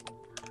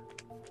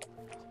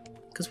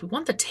 Because we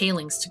want the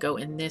tailings to go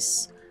in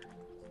this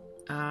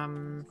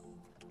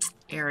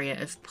area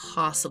if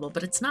possible,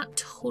 but it's not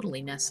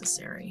totally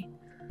necessary.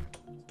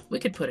 We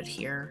could put it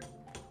here.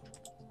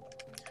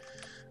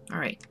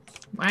 Alright,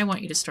 I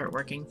want you to start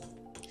working.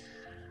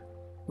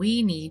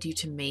 We need you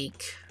to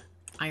make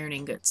iron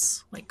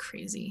ingots like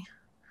crazy.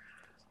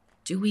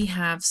 Do we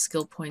have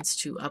skill points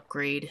to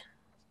upgrade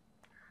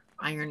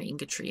iron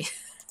ingotry?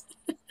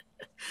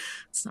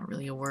 It's not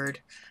really a word.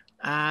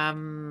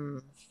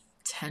 10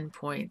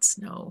 points.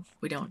 No,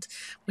 we don't.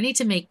 We need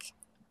to make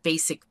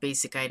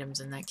basic items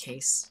in that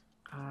case.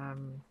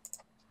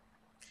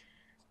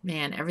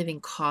 Man, everything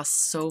costs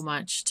so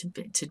much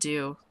to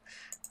do.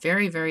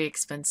 Very, very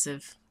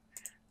expensive.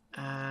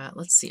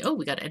 Let's see. Oh,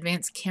 we got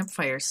advanced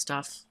campfire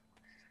stuff.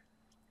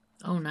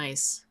 Oh,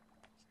 nice.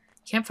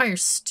 Campfire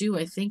stew.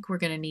 I think we're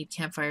going to need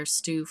campfire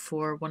stew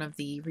for one of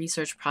the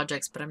research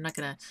projects, but I'm not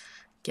going to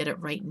get it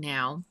right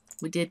now.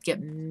 We did get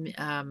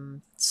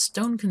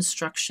stone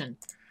construction.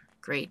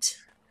 Great.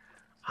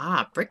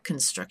 Ah, brick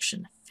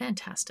construction.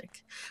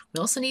 Fantastic. We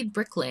also need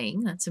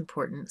bricklaying. That's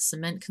important.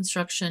 Cement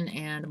construction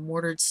and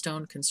mortared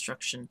stone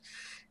construction.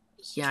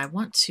 Yeah, I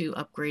want to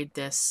upgrade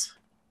this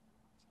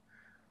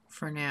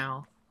for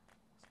now.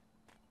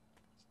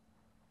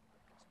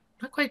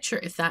 Not quite sure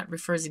if that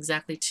refers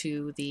exactly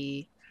to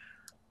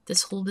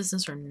this whole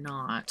business or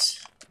not.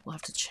 We'll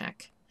have to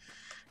check.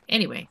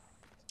 Anyway,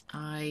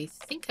 I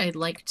think I'd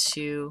like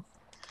to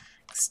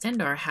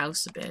extend our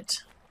house a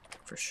bit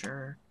for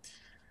sure.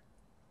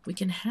 We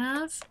can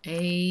have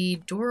a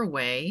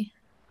doorway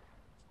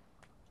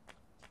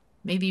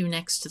maybe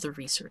next to the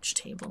research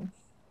table.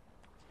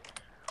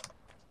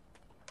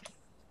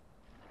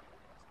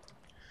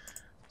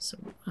 So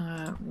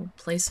we'll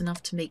place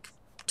enough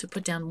to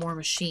put down more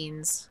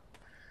machines.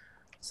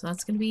 So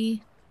that's going to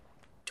be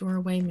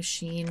doorway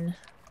machine.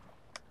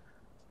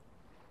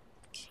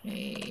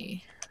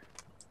 Okay.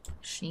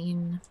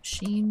 Machine.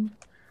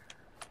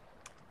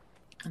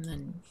 And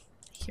then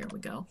here we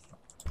go.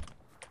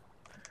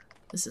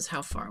 This is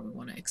how far we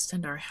want to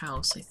extend our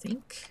house, I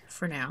think,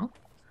 for now.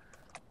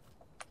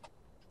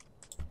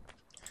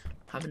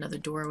 Have another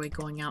doorway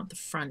going out the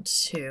front,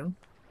 too.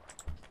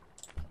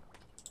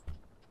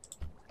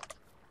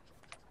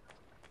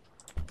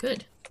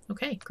 Good.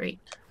 Okay, great.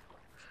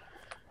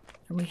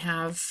 And we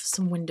have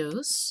some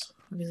windows.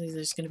 Obviously,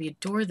 there's going to be a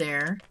door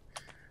there.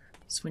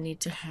 So we need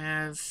to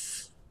have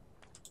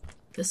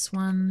this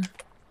one.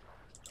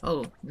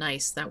 Oh,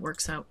 nice. That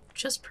works out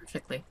just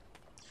perfectly.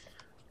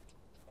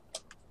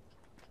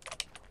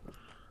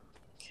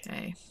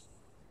 Okay,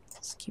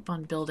 let's keep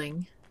on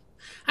building.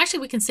 Actually,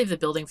 we can save the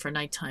building for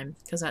nighttime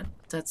because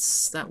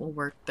that will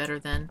work better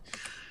then.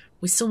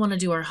 We still want to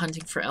do our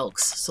hunting for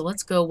elks, so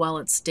let's go while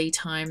it's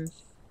daytime.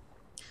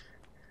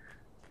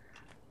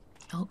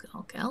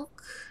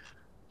 Elk.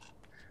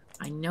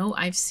 I know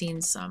I've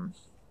seen some,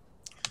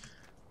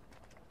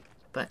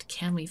 but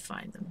can we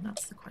find them?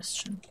 That's the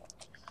question.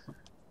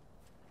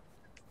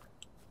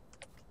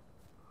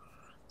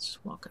 Let's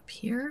just walk up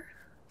here.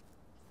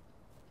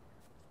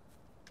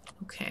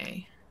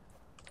 Okay.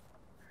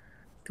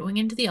 Going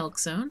into the elk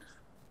zone.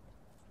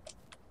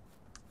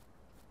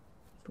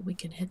 But we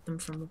can hit them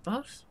from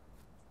above.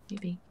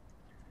 Maybe.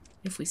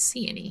 If we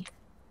see any.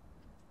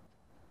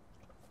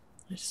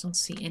 I just don't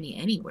see any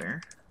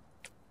anywhere.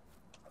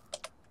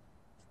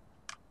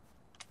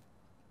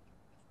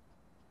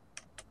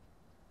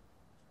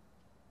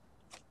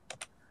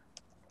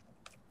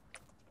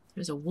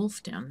 There's a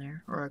wolf down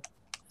there. Or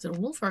is it a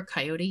wolf or a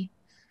coyote?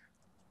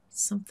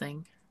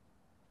 Something.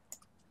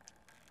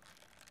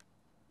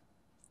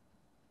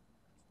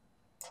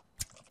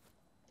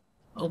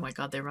 Oh my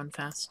god, they run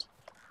fast.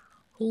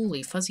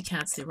 Holy fuzzy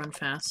cats, they run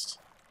fast.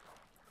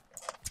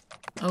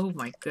 Oh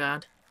my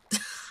god.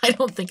 I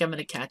don't think I'm going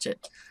to catch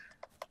it.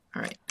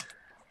 Alright.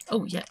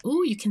 Oh, yeah.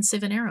 Ooh, you can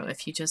save an arrow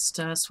if you just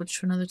switch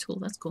to another tool.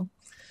 That's cool.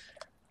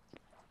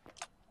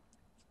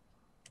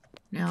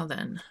 Now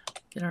then,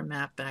 get our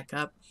map back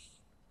up.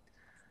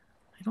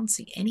 I don't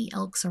see any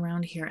elks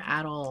around here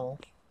at all.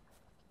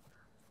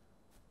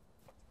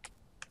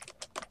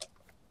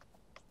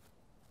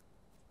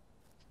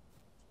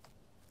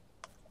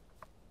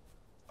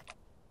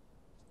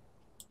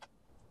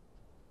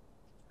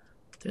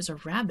 There's a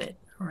rabbit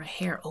or a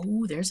hare.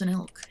 Oh, there's an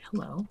elk.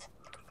 Hello.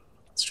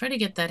 Let's try to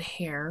get that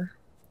hare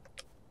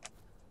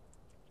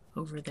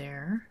over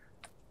there.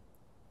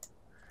 I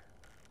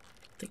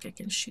think I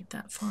can shoot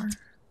that far.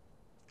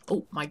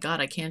 Oh my god,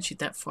 I can't shoot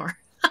that far.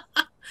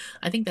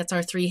 I think that's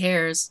our 3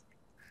 hares.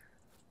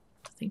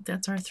 I think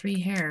that's our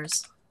 3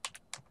 hares.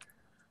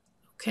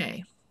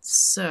 Okay,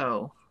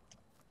 so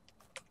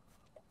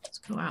let's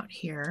go out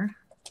here.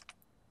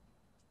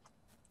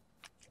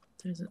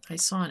 I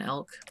saw an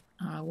elk.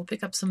 We'll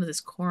pick up some of this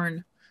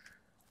corn.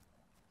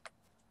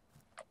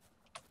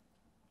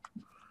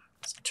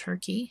 Some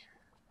turkey.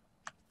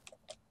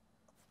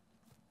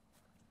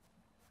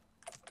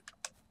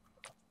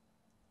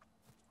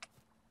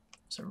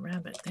 There's a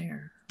rabbit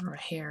there. Or a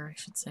hare, I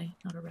should say.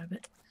 Not a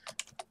rabbit.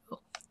 Oh,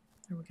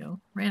 there we go.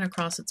 Ran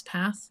across its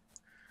path.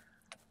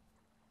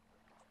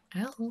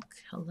 Elk,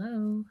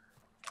 hello.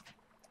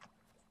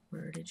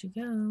 Where did you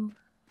go?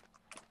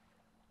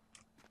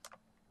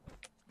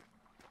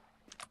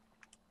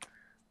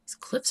 These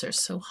cliffs are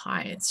so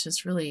high. It's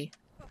just really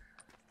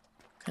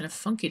kind of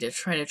funky to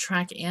try to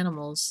track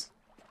animals.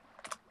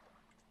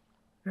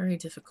 Very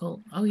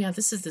difficult. Oh yeah,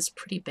 this is this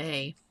pretty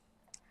bay.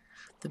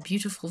 The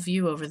beautiful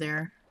view over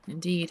there.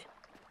 Indeed.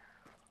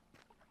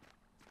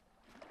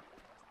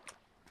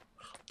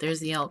 There's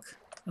the elk.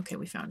 Okay,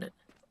 we found it.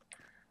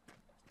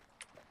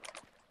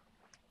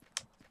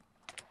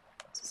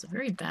 This is a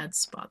very bad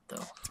spot,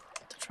 though,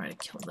 to try to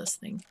kill this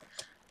thing.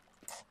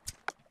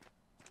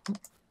 Oh,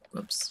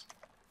 whoops.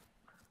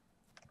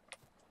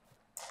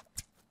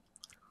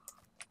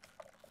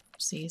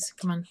 Oopsies.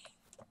 Come on.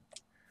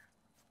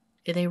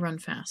 Yeah, they run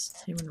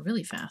fast. They run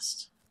really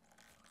fast.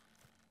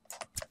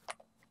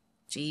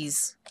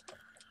 Jeez.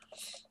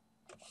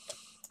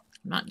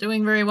 I'm not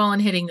doing very well in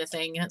hitting the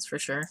thing, that's for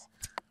sure.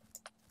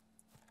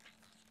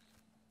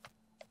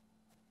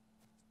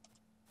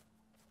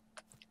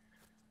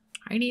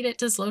 I need it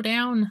to slow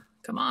down.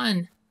 Come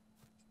on.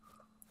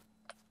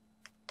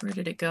 Where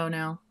did it go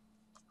now?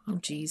 Oh,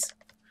 jeez.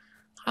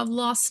 I've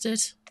lost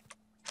it.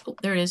 Oh,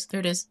 there it is.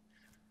 There it is.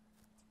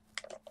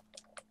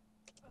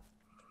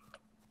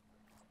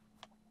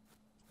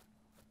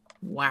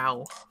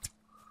 Wow.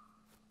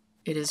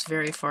 It is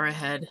very far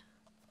ahead.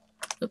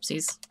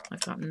 Oopsies.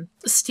 I've gotten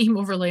the Steam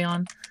overlay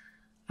on.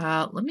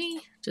 Let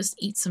me just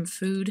eat some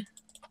food.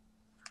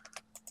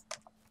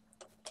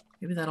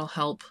 Maybe that'll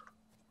help.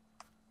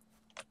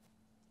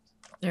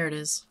 There it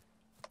is.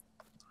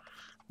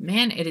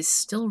 Man, it is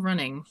still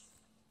running.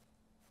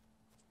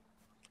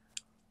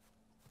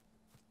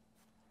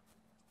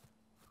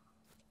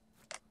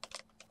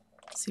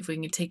 See if we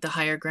can take the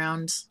higher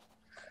ground.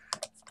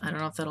 I don't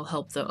know if that'll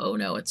help though. Oh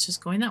no, it's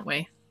just going that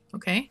way.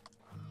 Okay.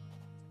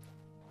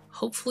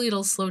 Hopefully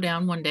it'll slow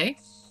down one day.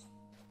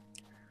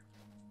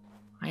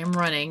 I am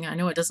running. I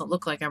know it doesn't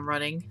look like I'm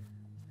running.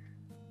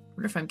 I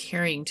wonder if I'm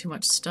carrying too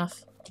much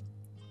stuff.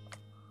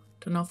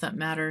 Don't know if that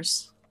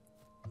matters.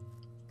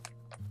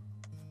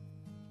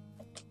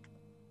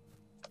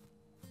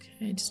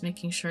 Okay, just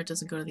making sure it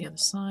doesn't go to the other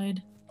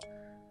side.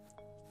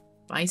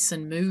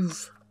 Bison,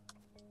 move.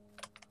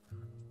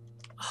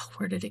 Oh,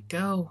 where did it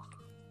go?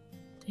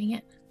 Dang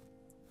it.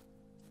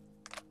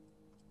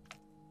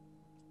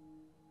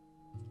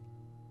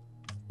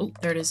 Oh,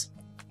 there it is.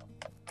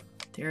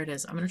 There it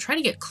is. I'm going to try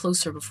to get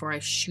closer before I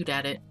shoot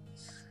at it.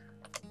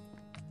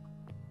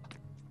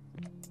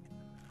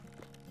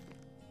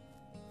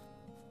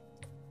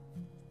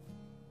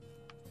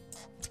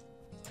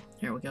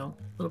 There we go. A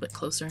little bit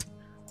closer.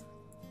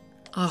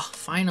 Oh,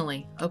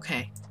 finally.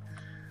 Okay.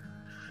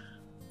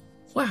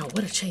 Wow,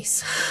 what a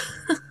chase.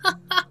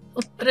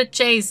 What a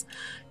chase.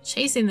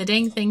 Chasing the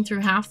dang thing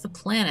through half the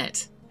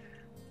planet.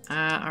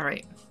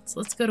 Alright. So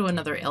let's go to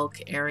another elk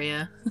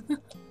area.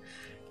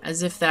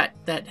 As if that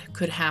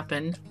could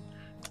happen.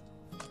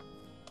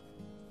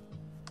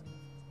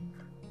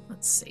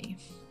 Let's see.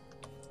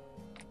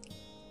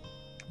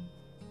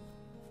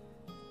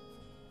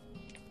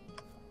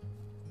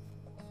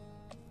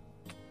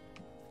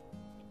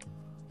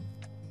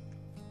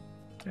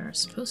 They're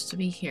supposed to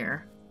be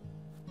here.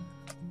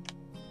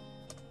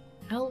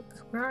 Elk,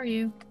 where are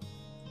you?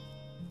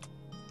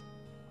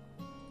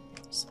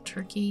 Some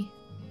turkey.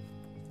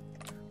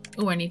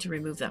 Oh, I need to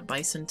remove that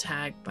bison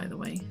tag, by the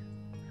way.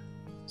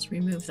 Let's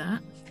remove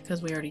that,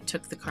 because we already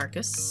took the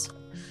carcass.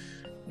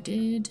 We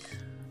did.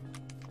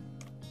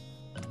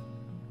 I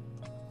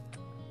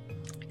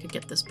could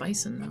get this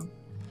bison, though.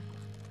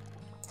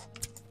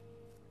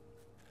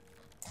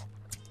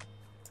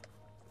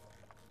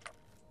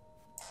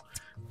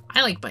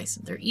 I like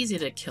bison. They're easy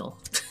to kill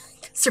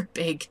because they're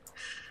big.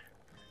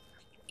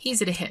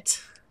 Easy to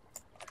hit.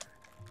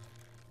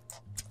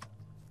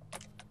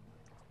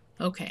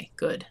 Okay,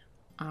 good.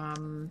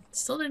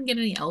 Still didn't get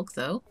any elk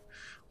though.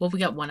 Well, we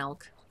got one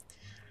elk.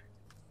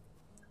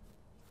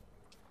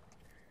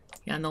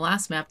 Yeah, on the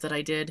last map that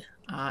I did,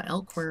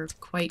 elk were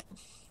quite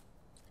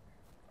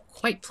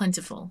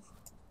plentiful.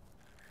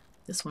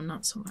 This one,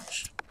 not so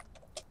much.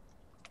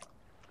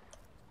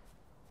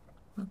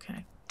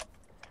 Okay.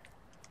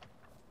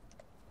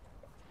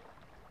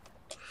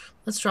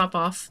 Let's drop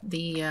off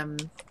the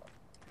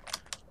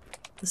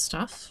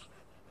stuff.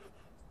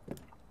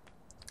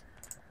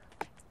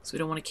 So we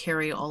don't want to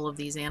carry all of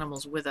these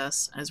animals with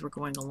us as we're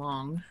going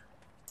along.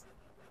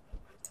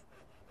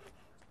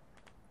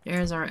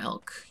 There's our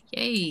elk.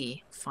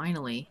 Yay!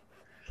 Finally.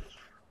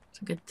 It's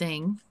a good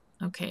thing.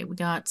 Okay, we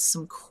got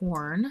some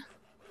corn.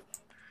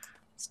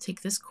 Let's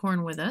take this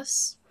corn with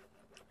us.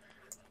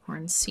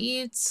 Corn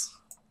seeds.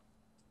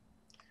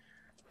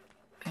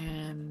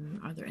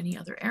 And are there any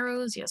other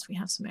arrows? Yes, we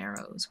have some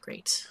arrows.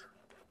 Great.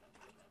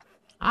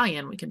 Ah, yeah,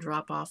 and we can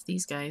drop off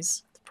these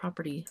guys. The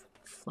property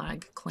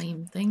flag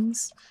claim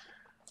things.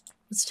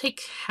 Let's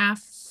take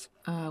half...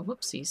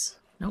 whoopsies.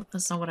 Nope,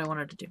 that's not what I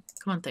wanted to do.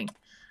 Come on, thing.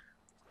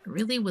 I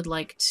really would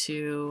like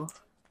to...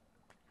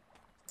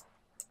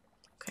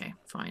 Okay,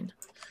 fine.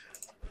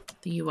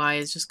 The UI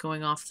is just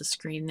going off the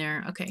screen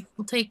there. Okay,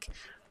 we'll take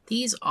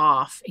these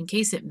off in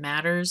case it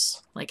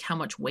matters, like how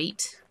much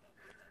weight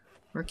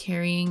we're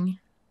carrying.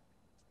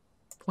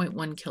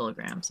 0.1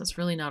 kilograms. That's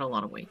really not a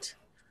lot of weight.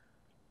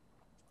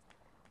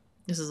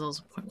 This is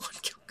also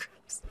 0.1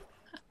 kilograms.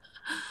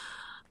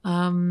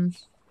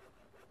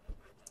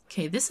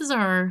 Okay, this is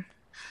our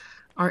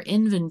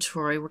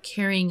inventory. We're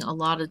carrying a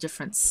lot of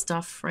different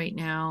stuff right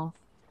now.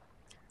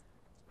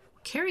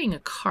 We're carrying a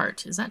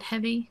cart. Is that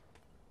heavy?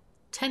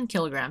 10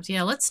 kilograms.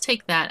 Yeah, let's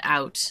take that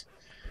out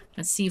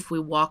and see if we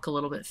walk a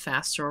little bit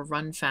faster or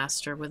run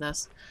faster with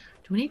us.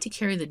 Do we need to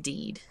carry the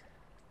deed?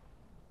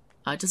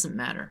 It doesn't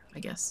matter, I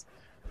guess.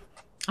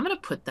 I'm going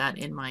to put that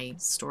in my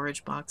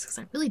storage box because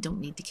I really don't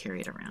need to carry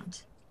it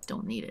around.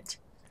 Don't need it.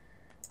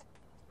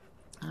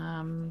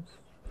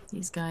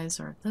 These guys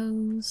are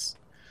those.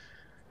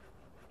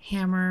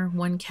 Hammer,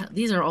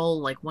 these are all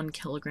like 1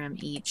 kilogram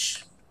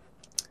each.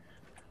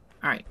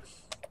 Alright.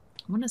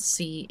 I want to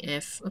see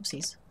if...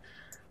 Oopsies.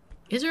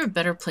 Is there a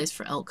better place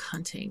for elk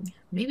hunting?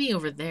 Maybe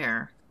over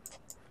there.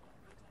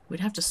 We'd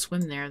have to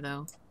swim there,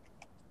 though.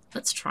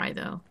 Let's try,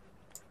 though.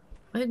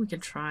 I think we can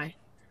try.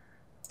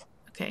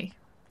 Okay.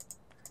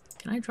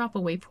 Can I drop a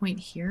waypoint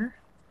here?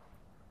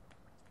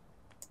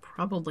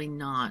 Probably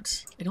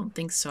not. I don't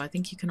think so. I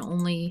think you can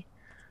only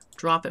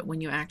drop it when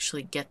you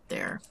actually get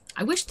there.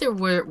 I wish there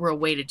were a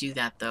way to do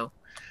that, though.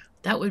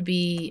 That would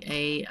be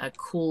a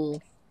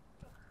cool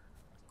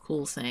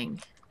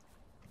thing.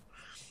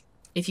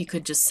 If you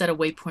could just set a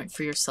waypoint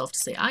for yourself to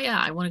say, ah, yeah,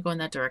 I want to go in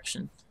that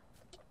direction.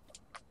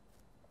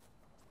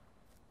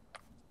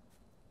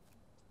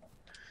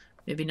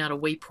 Maybe not a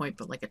waypoint,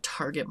 but like a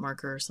target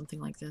marker or something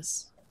like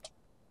this.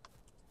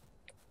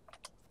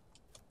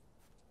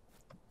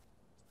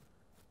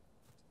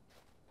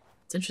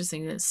 It's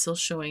interesting that it's still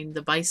showing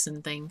the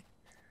bison thing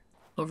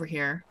over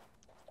here.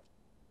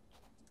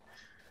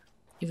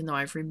 Even though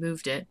I've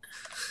removed it.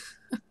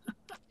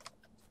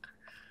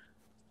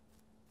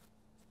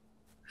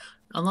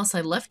 Unless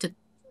I left it.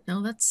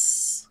 No, that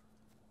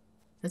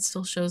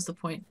still shows the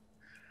point.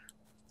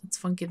 It's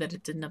funky that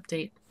it didn't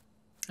update.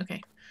 Okay.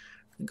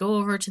 Go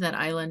over to that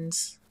island.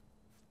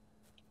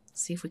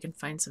 See if we can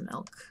find some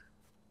elk.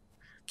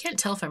 Can't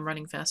tell if I'm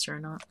running faster or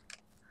not.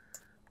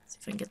 See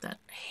if I can get that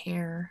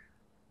hair.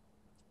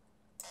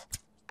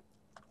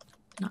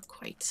 Not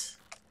quite.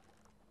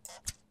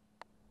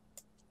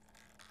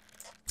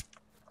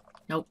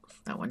 Nope,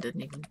 that one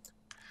didn't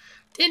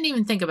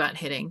even think about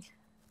hitting.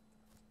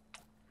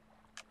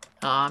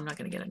 Oh, I'm not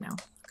gonna get it now.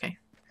 Okay.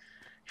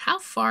 How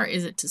far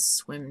is it to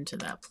swim to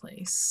that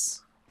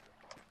place?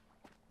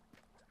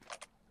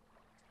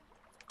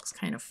 It's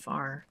kind of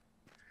far.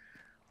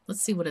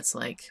 Let's see what it's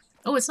like.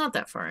 Oh, it's not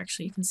that far,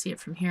 actually. You can see it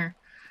from here.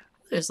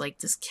 There's like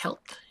this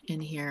kelp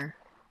in here.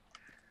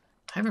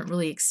 I haven't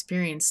really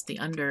experienced the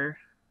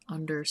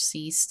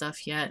undersea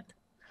stuff yet.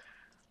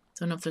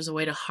 Don't know if there's a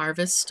way to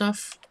harvest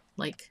stuff,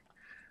 like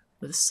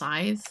with a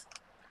scythe.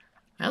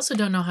 I also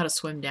don't know how to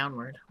swim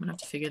downward. I'm gonna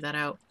have to figure that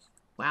out.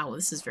 Wow,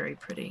 this is very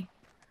pretty.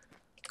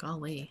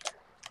 Golly.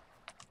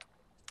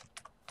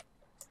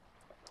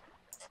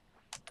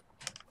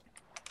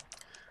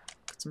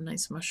 Got some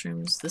nice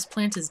mushrooms. This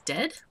plant is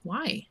dead?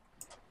 Why?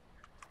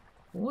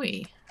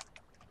 Boy.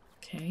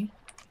 Okay.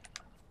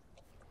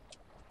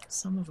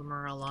 Some of them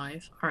are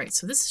alive. Alright,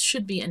 so this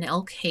should be an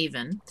elk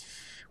haven.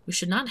 We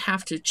should not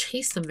have to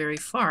chase them very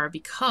far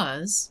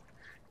because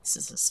this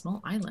is a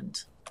small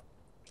island.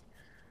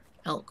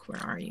 Elk,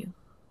 where are you?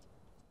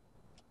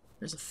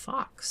 There's a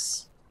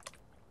fox.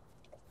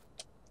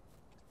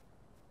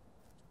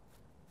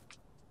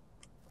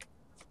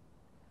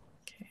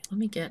 Okay, let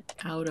me get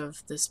out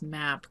of this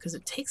map because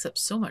it takes up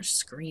so much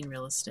screen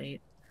real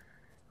estate.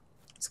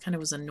 This kind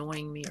of was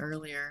annoying me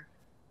earlier.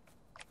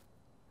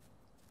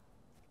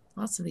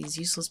 Lots of these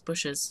useless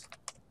bushes.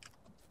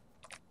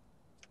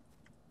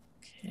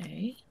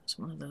 Okay, there's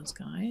one of those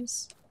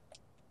guys.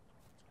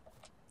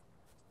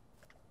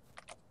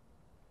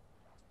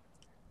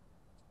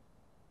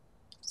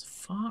 There's a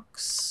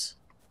fox.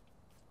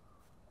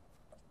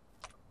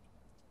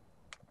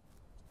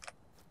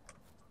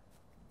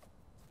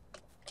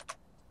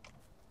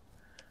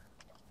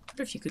 I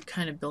wonder if you could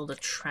kind of build a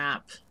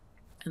trap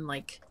and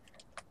like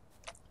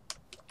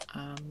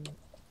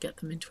get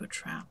them into a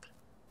trap.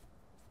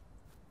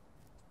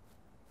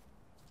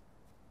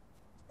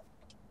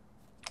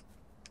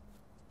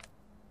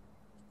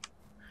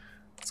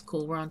 It's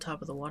cool, we're on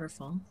top of the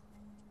waterfall.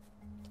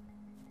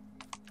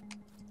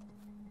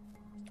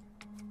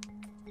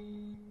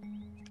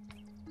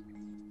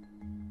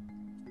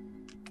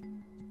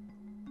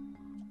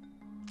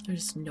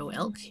 There's no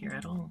elk here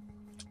at all.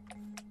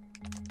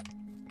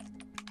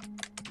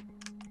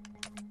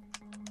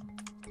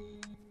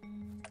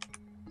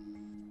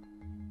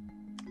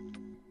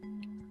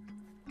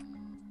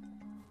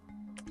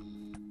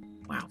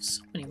 Wow,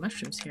 so many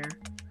mushrooms here.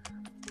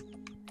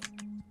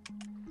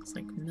 It's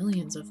like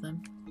millions of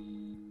them.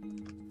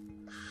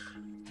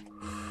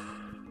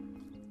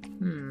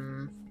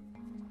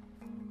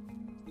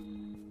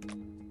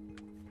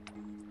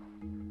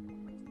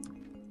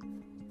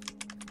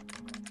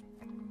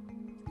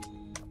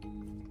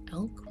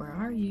 Elk, where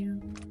are you?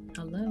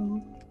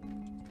 Hello?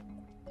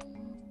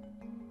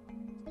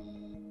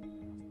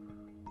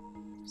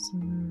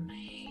 Some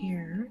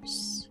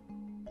hares.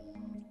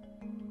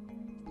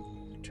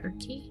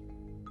 Turkey.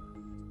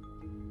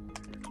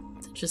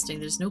 It's interesting,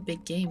 there's no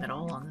big game at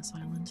all on this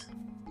island.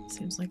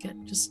 Seems like it,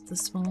 just the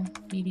small,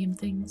 medium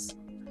things.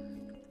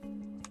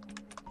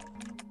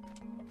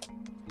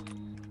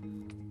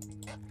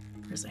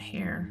 There's a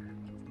hare.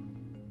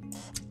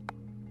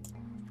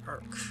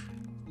 Ark.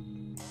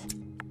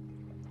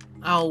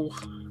 Oh,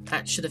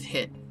 that should have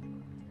hit.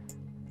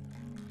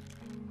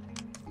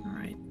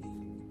 Alright.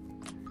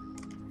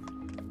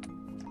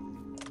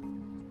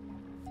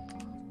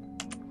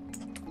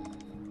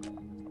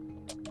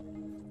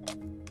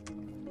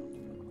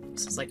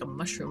 This is like a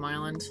mushroom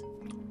island.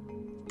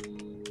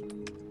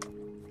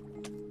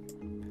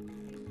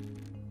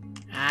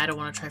 I don't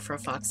want to try for a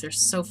fox. They're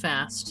so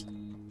fast.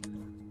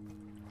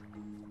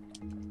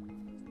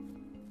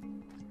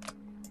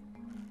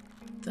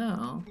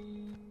 Though.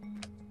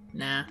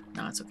 Nah,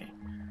 no, it's okay.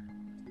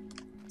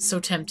 So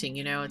tempting,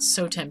 you know, it's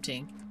so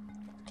tempting.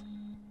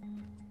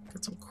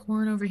 Got some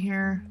corn over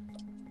here.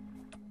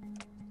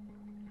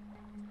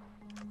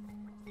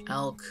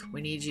 Elk,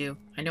 we need you.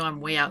 I know I'm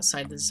way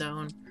outside the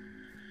zone,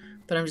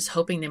 but I'm just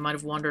hoping they might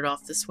have wandered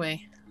off this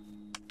way.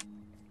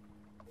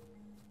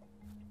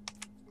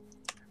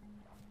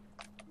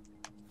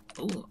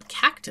 Ooh, a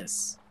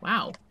cactus.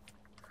 Wow.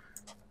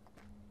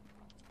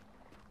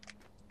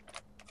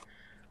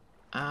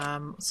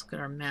 Let's look at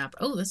our map.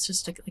 Oh, that's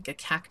just like a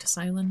cactus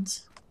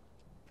island.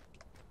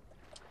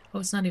 Oh,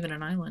 it's not even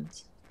an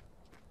island.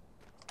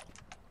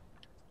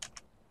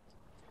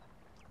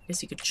 I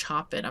guess you could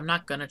chop it. I'm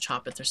not gonna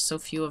chop it. There's so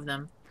few of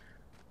them.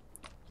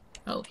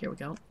 Oh, here we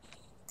go.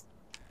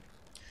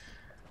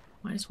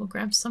 Might as well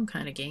grab some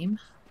kind of game.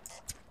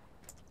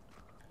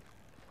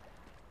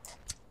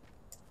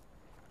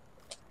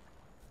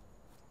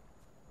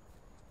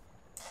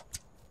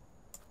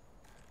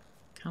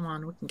 Come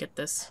on, we can get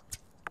this.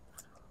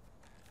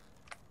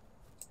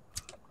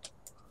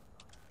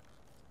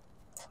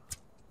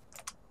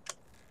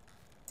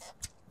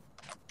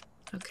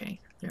 Okay,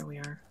 there we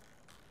are.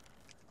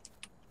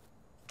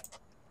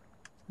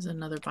 There's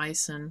another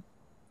bison.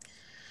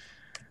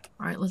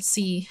 Alright, let's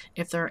see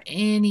if there are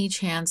any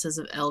chances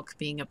of elk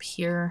being up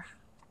here.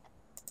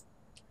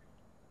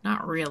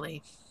 Not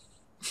really.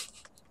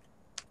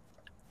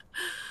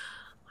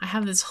 I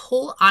have this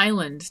whole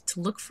island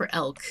to look for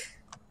elk.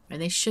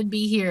 And they should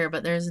be here,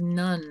 but there's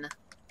none.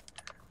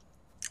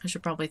 I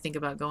should probably think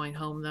about going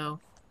home, though.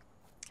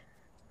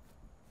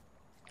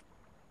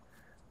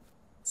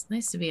 It's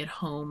nice to be at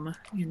home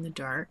in the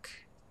dark.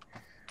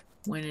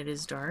 When it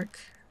is dark.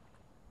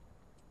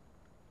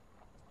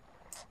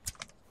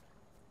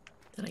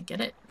 Did I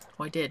get it?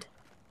 Oh, I did.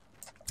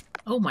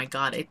 Oh my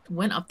god, it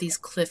went up these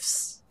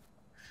cliffs.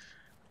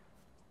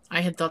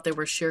 I had thought they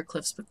were sheer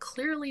cliffs, but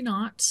clearly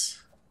not.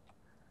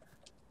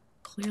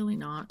 Clearly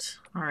not.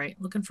 Alright,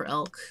 looking for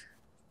elk.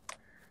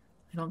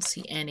 I don't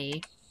see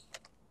any.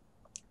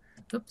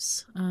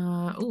 Oops.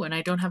 Oh, and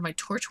I don't have my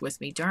torch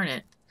with me. Darn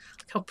it.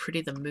 Look how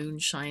pretty the moon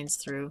shines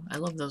through. I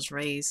love those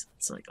rays.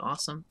 It's like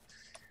awesome.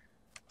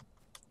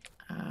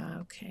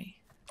 Okay.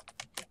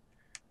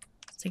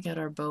 Let's take out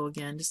our bow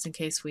again, just in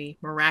case we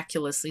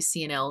miraculously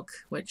see an elk,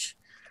 which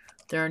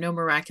there are no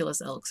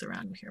miraculous elks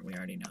around here. We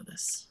already know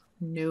this.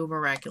 No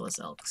miraculous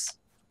elks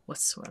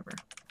whatsoever.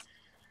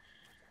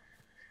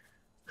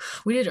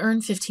 We did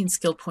earn 15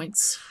 skill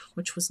points,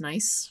 which was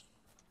nice.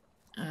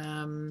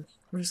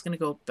 We're just going to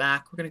go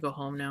back. We're going to go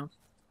home now.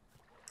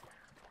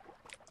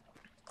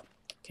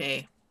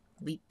 Okay.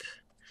 Leap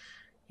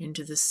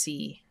into the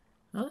sea.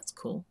 Oh, that's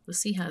cool. The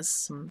sea has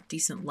some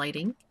decent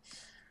lighting.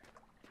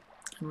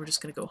 And we're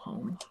just going to go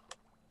home.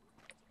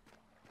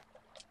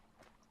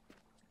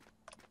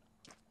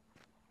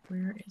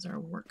 Where is our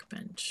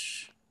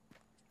workbench?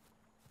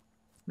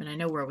 I mean, I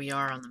know where we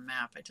are on the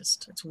map.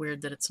 It's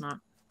weird that it's not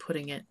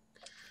putting it,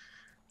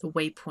 the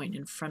waypoint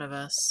in front of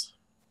us.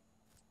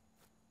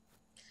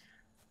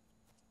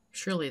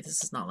 Surely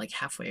this is not like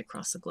halfway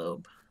across the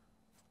globe.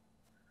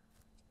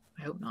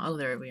 I hope not. Oh,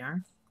 there we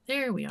are.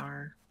 There we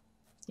are.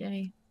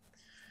 Yay.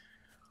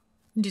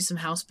 Do some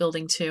house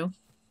building too.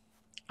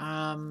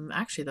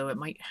 Actually, though, it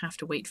might have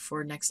to wait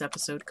for next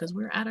episode because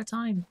we're out of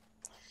time.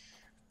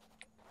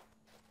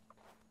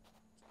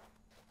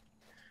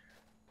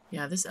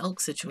 Yeah, this elk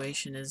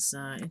situation is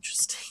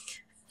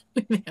interesting.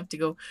 We may have to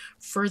go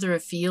further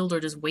afield or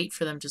just wait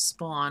for them to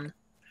spawn.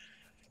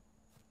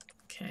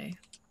 Okay.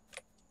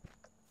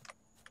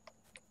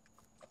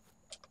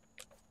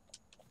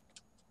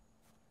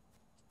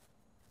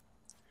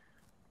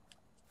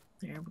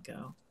 There we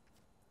go.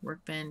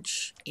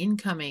 Workbench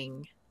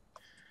incoming.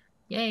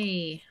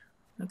 Yay.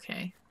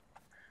 Okay.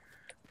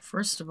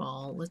 First of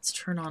all, let's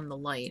turn on the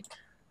light.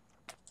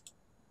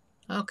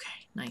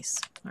 Okay, nice.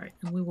 All right,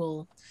 and we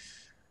will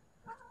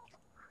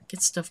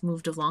get stuff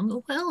moved along.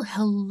 Oh, well,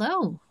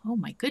 hello. Oh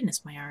my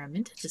goodness, my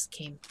Araminta just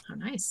came. How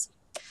nice.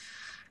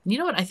 And you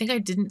know what? I think I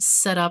didn't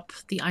set up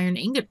the iron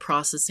ingot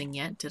processing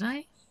yet, did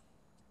I?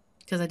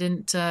 Because I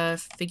didn't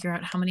figure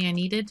out how many I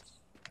needed.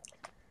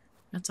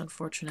 That's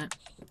unfortunate.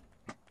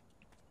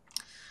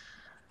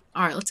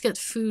 All right, let's get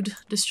food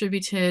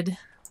distributed.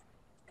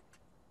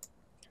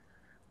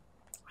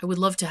 I would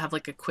love to have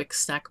like a quick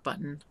stack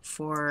button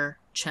for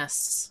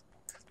chests.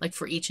 Like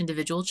for each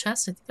individual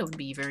chest, I think that would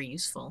be very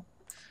useful.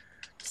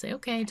 Say,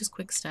 okay, just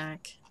quick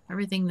stack.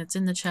 Everything that's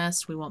in the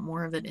chest, we want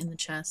more of it in the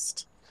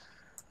chest.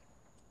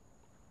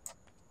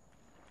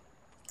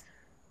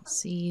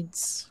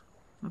 Seeds.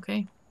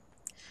 Okay.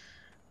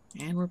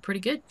 And we're pretty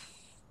good.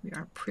 We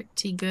are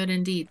pretty good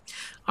indeed.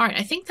 All right,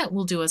 I think that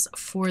will do us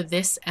for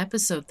this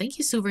episode. Thank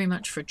you so very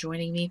much for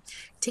joining me.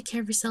 Take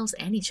care of yourselves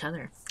and each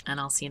other, and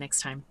I'll see you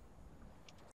next time.